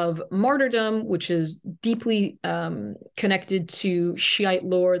rhetoric of martyrdom, which is deeply connected to Shiite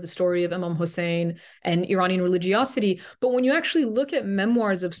lore, the story of Imam Hussein, and Iranian religiosity. But when you actually look at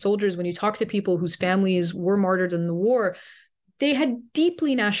memoirs of soldiers, when you talk to people whose families were martyred in the war, they had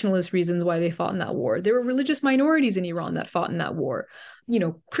deeply nationalist reasons why they fought in that war. There were religious minorities in Iran that fought in that war.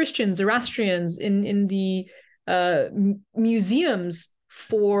 Christians, Zoroastrians in the museums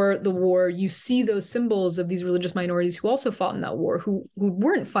for the war, you see those symbols of these religious minorities who also fought in that war, who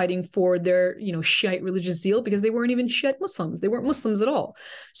weren't fighting for their, Shiite religious zeal because they weren't even Shiite Muslims. They weren't Muslims at all.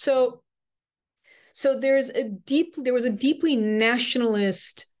 So there was a deeply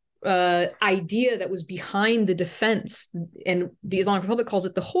nationalist idea that was behind the defense, and the Islamic Republic calls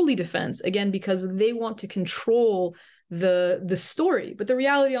it the holy defense, again, because they want to control the story. But the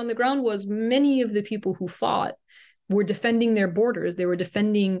reality on the ground was many of the people who fought were defending their borders, they were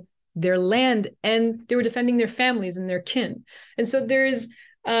defending their land, and they were defending their families and their kin. And so there's,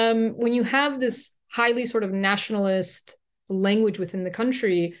 when you have this highly sort of nationalist language within the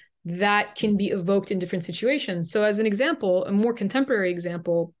country, that can be evoked in different situations. So as an example, a more contemporary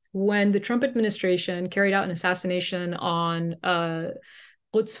example, when the Trump administration carried out an assassination on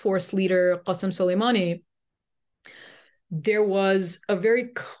Quds Force leader Qasem Soleimani, there was a very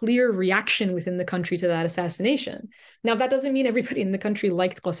clear reaction within the country to that assassination. Now, that doesn't mean everybody in the country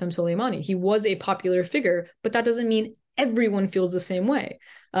liked Qasem Soleimani. He was a popular figure, but that doesn't mean everyone feels the same way.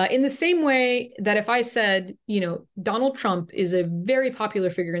 In the same way that if I said, Donald Trump is a very popular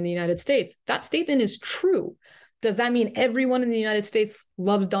figure in the United States, that statement is true. Does that mean everyone in the United States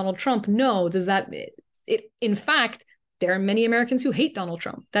loves Donald Trump? No. In fact, there are many Americans who hate Donald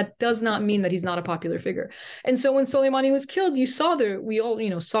Trump. That does not mean that he's not a popular figure. And so when Soleimani was killed, we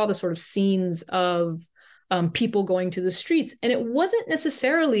all saw the sort of scenes of people going to the streets. And it wasn't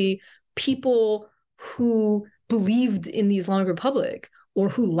necessarily people who believed in the Islamic Republic or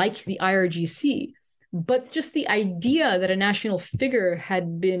who liked the IRGC, but just the idea that a national figure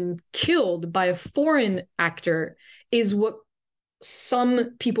had been killed by a foreign actor is what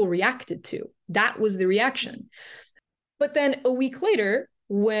some people reacted to. That was the reaction. But then a week later,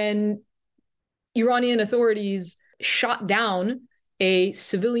 when Iranian authorities shot down a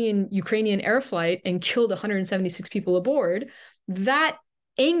civilian Ukrainian air flight and killed 176 people aboard, that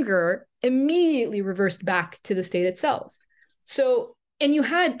anger immediately reversed back to the state itself. So, and you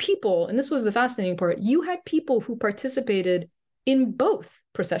had people, and this was the fascinating part, you had people who participated in both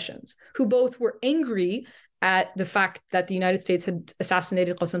processions, who both were angry at the fact that the United States had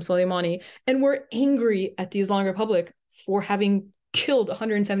assassinated Qasem Soleimani and were angry at the Islamic Republic for having killed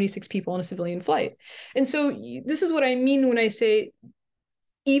 176 people on a civilian flight. And so this is what I mean when I say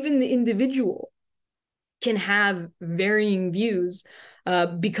even the individual can have varying views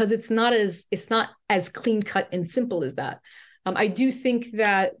because it's not as clean cut and simple as that. I do think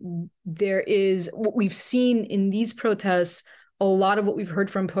that there is what we've seen in these protests, a lot of what we've heard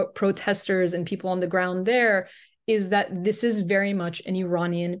from protesters and people on the ground there is that this is very much an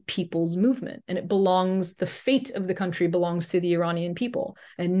Iranian people's movement, and the fate of the country belongs to the Iranian people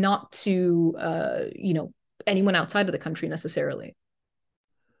and not to, anyone outside of the country necessarily.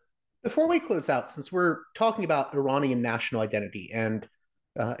 Before we close out, since we're talking about Iranian national identity and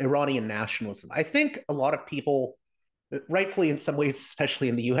Iranian nationalism, I think a lot of people, rightfully in some ways, especially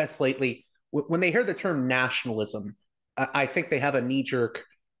in the US lately, when they hear the term nationalism, I think they have a knee-jerk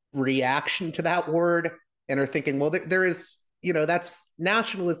reaction to that word and are thinking, well, there is, that's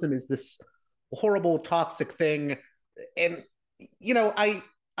nationalism is this horrible, toxic thing. And,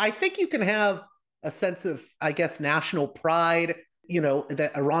 I think you can have a sense of, I guess, national pride,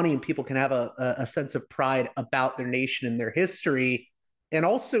 that Iranian people can have a sense of pride about their nation and their history, and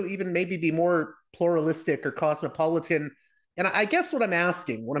also even maybe be more pluralistic or cosmopolitan. And I guess what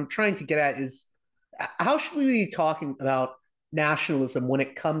I'm trying to get at is, how should we be talking about nationalism when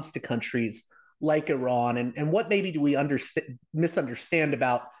it comes to countries like Iran, and what maybe do we misunderstand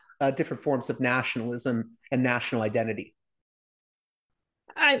about different forms of nationalism and national identity?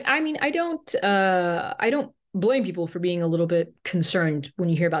 I mean, I don't blame people for being a little bit concerned when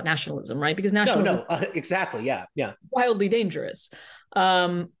you hear about nationalism, right? Because nationalism, exactly, yeah, wildly dangerous.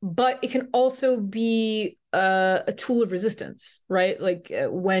 But it can also be a tool of resistance, right? Like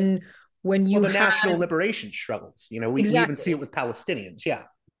when when you the have national liberation struggles, we even see it with Palestinians. Yeah.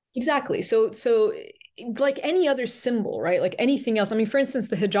 Exactly. So like any other symbol, right? Like anything else. I mean, for instance,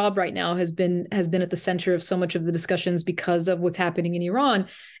 the hijab right now has been at the center of so much of the discussions because of what's happening in Iran.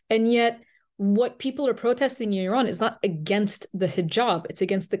 And yet what people are protesting in Iran is not against the hijab, it's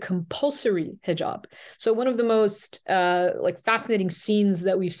against the compulsory hijab. So one of the most like fascinating scenes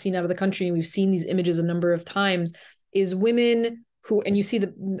that we've seen out of the country, and we've seen these images a number of times, is women who, and you see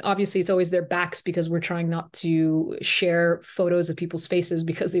obviously it's always their backs because we're trying not to share photos of people's faces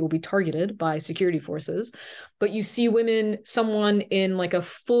because they will be targeted by security forces. But you see women, someone in like a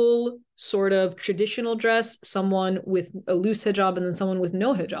full sort of traditional dress, someone with a loose hijab, and then someone with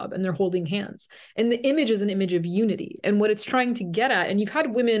no hijab, and they're holding hands. And the image is an image of unity. And what it's trying to get at, and you've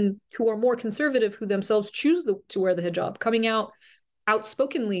had women who are more conservative who themselves choose to wear the hijab coming out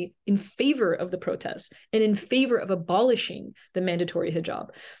outspokenly in favor of the protests and in favor of abolishing the mandatory hijab.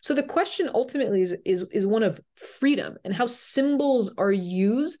 So the question ultimately is one of freedom, and how symbols are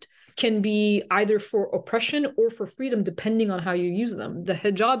used can be either for oppression or for freedom, depending on how you use them. The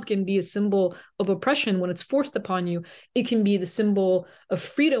hijab can be a symbol of oppression when it's forced upon you. It can be the symbol of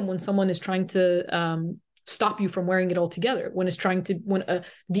freedom when someone is trying to stop you from wearing it altogether, when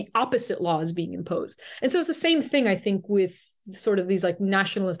the opposite law is being imposed. And so it's the same thing, I think, with sort of these like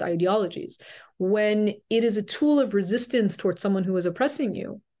nationalist ideologies. When it is a tool of resistance towards someone who is oppressing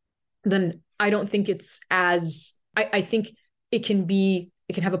you, then I don't think it's as, I think it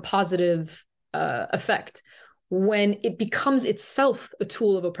can have a positive effect. When it becomes itself a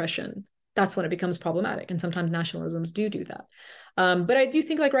tool of oppression, that's when it becomes problematic. And sometimes nationalisms do that. But I do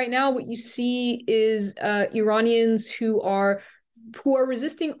think like right now, what you see is Iranians who are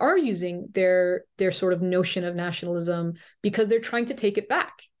resisting are using their sort of notion of nationalism because they're trying to take it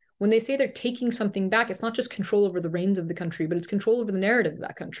back. When they say they're taking something back, it's not just control over the reins of the country, but it's control over the narrative of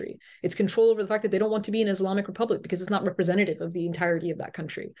that country. It's control over the fact that they don't want to be an Islamic republic because it's not representative of the entirety of that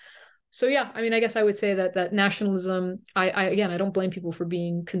country. So yeah, I mean, I guess I would say that nationalism, I don't blame people for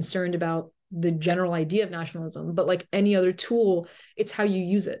being concerned about the general idea of nationalism, but like any other tool, it's how you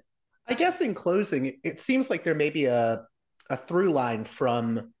use it. I guess in closing, it seems like there may be a through line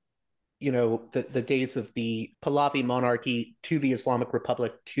from, the days of the Pahlavi monarchy to the Islamic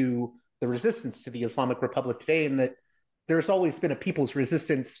Republic to the resistance to the Islamic Republic today, and that there's always been a people's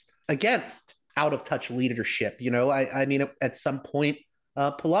resistance against out-of-touch leadership. I mean, at some point,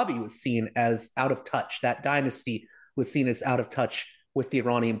 Pahlavi was seen as out of touch. That dynasty was seen as out of touch with the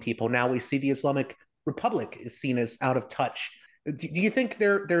Iranian people. Now we see the Islamic Republic is seen as out of touch. Do you think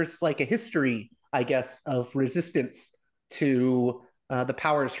there's like a history, I guess, of resistance to the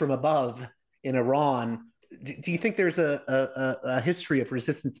powers from above in Iran? Do you think there's a history of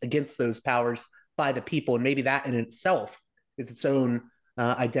resistance against those powers by the people, and maybe that in itself is its own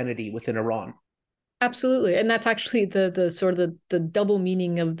identity within Iran? Absolutely. And that's actually the sort of the double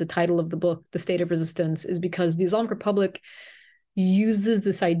meaning of the title of the book, The State of Resistance, is because the Islamic Republic uses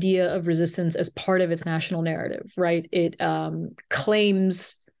this idea of resistance as part of its national narrative, right? It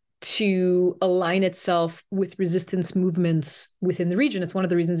claims to align itself with resistance movements within the region. It's one of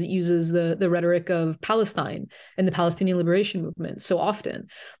the reasons it uses the rhetoric of Palestine and the Palestinian liberation movement so often.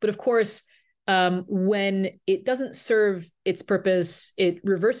 But of course, when it doesn't serve its purpose, it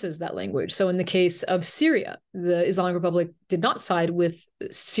reverses that language. So in the case of Syria, the Islamic Republic did not side with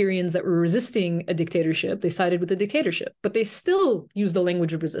Syrians that were resisting a dictatorship. They sided with the dictatorship, but they still use the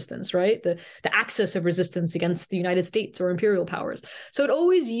language of resistance, right? The axis of resistance against the United States or imperial powers. So it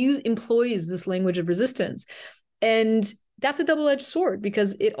always employs this language of resistance. And that's a double-edged sword,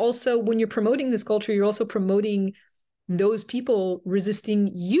 because it also, when you're promoting this culture, you're also promoting those people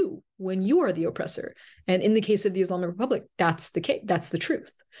resisting you when you are the oppressor. And in the case of the Islamic Republic, that's the case. That's the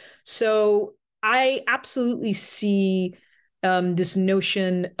truth. So I absolutely see this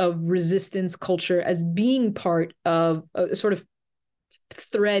notion of resistance culture as being part of a sort of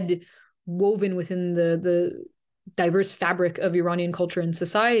thread woven within the diverse fabric of Iranian culture and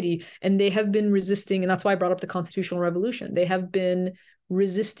society. And they have been resisting, and that's why I brought up the constitutional revolution. They have been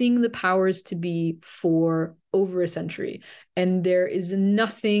resisting the powers to be for over a century. And there is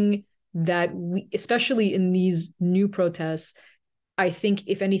nothing that we, especially in these new protests, I think,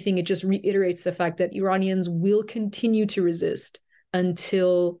 if anything, it just reiterates the fact that Iranians will continue to resist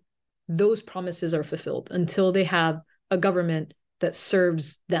until those promises are fulfilled, until they have a government that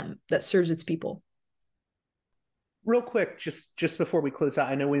serves them, that serves its people. Real quick, just before we close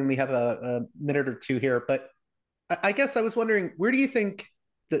out, I know we only have a minute or two here, but I guess I was wondering, where do you think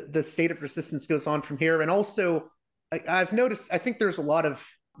the state of resistance goes on from here? And also, I've noticed, I think there's a lot of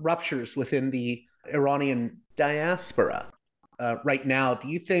ruptures within the Iranian diaspora right now. Do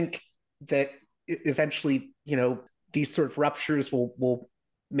you think that eventually, these sort of ruptures will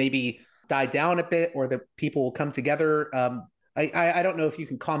maybe die down a bit, or that people will come together. I don't know if you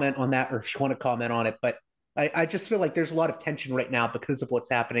can comment on that or if you want to comment on it, but I just feel like there's a lot of tension right now because of what's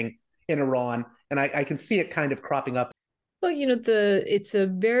happening in Iran, and I can see it kind of cropping up. Well, it's a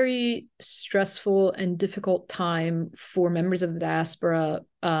very stressful and difficult time for members of the diaspora,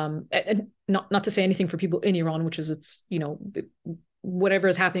 and not to say anything for people in Iran, which is whatever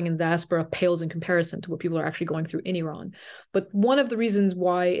is happening in the diaspora pales in comparison to what people are actually going through in Iran. But one of the reasons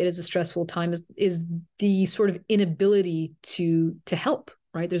why it is a stressful time is the sort of inability to help,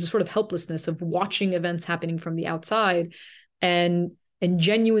 right? There's a sort of helplessness of watching events happening from the outside and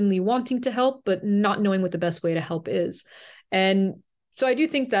genuinely wanting to help, but not knowing what the best way to help is. And so I do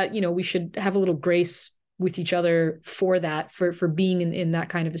think that, we should have a little grace with each other for that, for being in that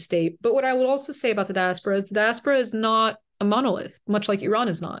kind of a state. But what I would also say about the diaspora is not a monolith, much like Iran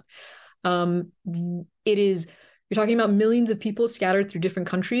is not. You're talking about millions of people scattered through different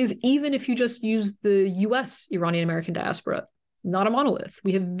countries. Even if you just use the US Iranian American diaspora, not a monolith.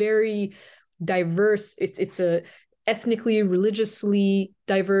 We have very diverse, it's a ethnically, religiously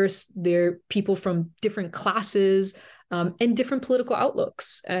diverse. They're people from different classes, and different political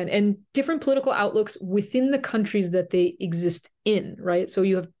outlooks, and different political outlooks within the countries that they exist in, right? So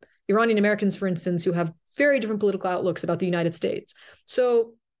you have Iranian Americans, for instance, who have very different political outlooks about the United States.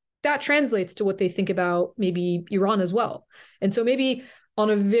 So that translates to what they think about maybe Iran as well. And so maybe on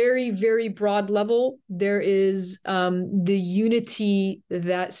a very, very broad level, there is the unity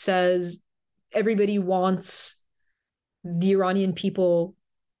that says everybody wants the Iranian people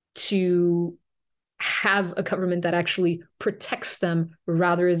to have a government that actually protects them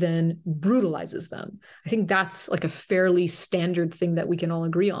rather than brutalizes them. I think that's like a fairly standard thing that we can all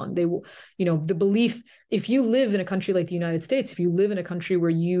agree on. They will, the belief, if you live in a country like the United States, if you live in a country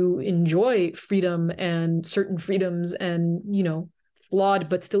where you enjoy freedom and certain freedoms and, flawed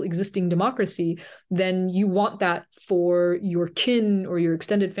but still existing democracy, then you want that for your kin or your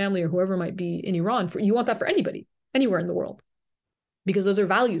extended family or whoever might be in Iran. You want that for anybody, anywhere in the world, because those are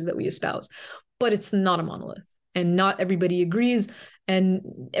values that we espouse. But it's not a monolith, and not everybody agrees, and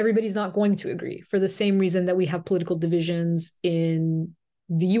everybody's not going to agree for the same reason that we have political divisions in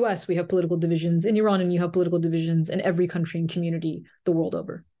the US, we have political divisions in Iran, and you have political divisions in every country and community the world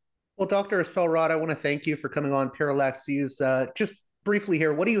over. Well, Dr. Assalrad, I want to thank you for coming on Parallax Views. Just briefly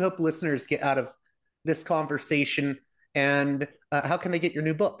here, what do you hope listeners get out of this conversation, and how can they get your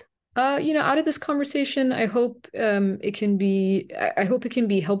new book? Out of this conversation, I hope it can be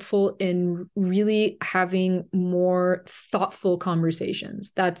helpful in really having more thoughtful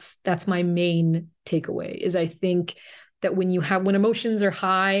conversations. That's my main takeaway. Is I think that when emotions are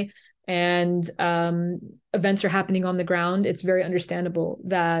high and events are happening on the ground, it's very understandable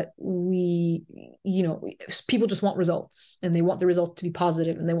that people just want results, and they want the result to be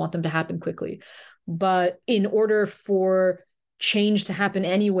positive, and they want them to happen quickly. But in order for change to happen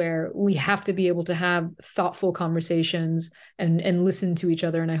anywhere, we have to be able to have thoughtful conversations and listen to each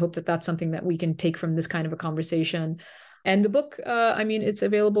other. And I hope that that's something that we can take from this kind of a conversation. And the book, it's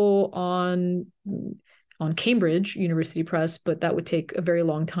available on Cambridge University Press, but that would take a very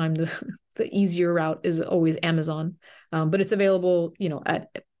long time. The easier route is always Amazon, but it's available,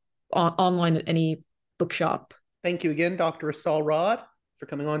 online at any bookshop. Thank you again, Dr. Assalrad, for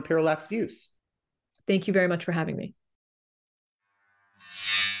coming on Parallax Views. Thank you very much for having me.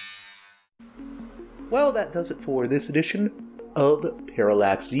 Well, that does it for this edition of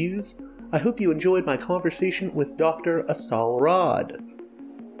Parallax Views. I hope you enjoyed my conversation with Dr. Assalrad,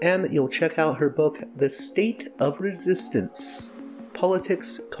 and that you'll check out her book, The State of Resistance: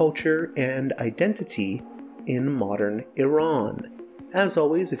 Politics, Culture, and Identity in Modern Iran. As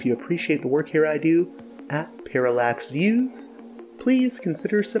always, if you appreciate the work here I do at Parallax Views, please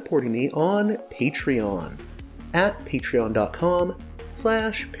consider supporting me on Patreon at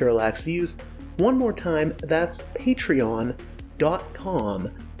patreon.com/parallaxviews. One more time, that's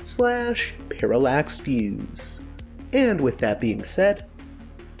patreon.com/parallaxviews. And with that being said,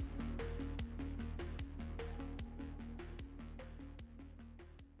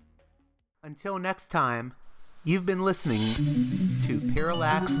 until next time, you've been listening to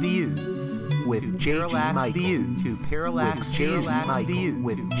Parallax Views with J.G. Michael. To Parallax Views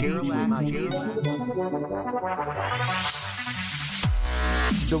with Parallax Views.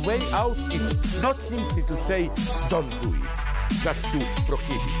 The way out is not simply to say, don't do it, just to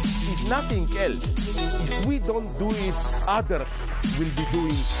prohibit. It's nothing else. If we don't do it, others will be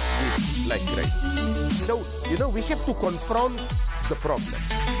doing it like crazy. So, we have to confront the problem.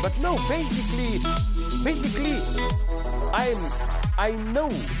 But no, basically, I'm I know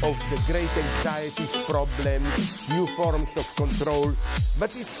of the great anxieties, problems, new forms of control,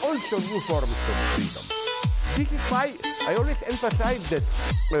 but it's also new forms of freedom. This is why I always emphasize that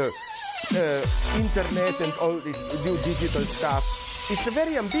internet and all this new digital stuff, it's a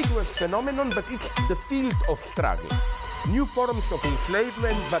very ambiguous phenomenon, but it's the field of struggle. New forms of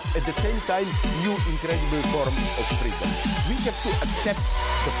enslavement, but at the same time, new incredible forms of freedom. We have to accept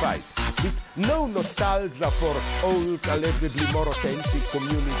the fight with no nostalgia for old, allegedly more authentic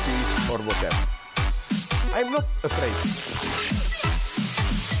communities or whatever. I'm not afraid.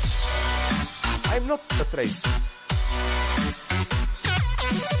 I'm not afraid.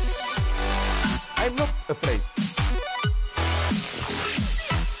 I'm not afraid.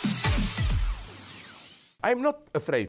 I'm not afraid.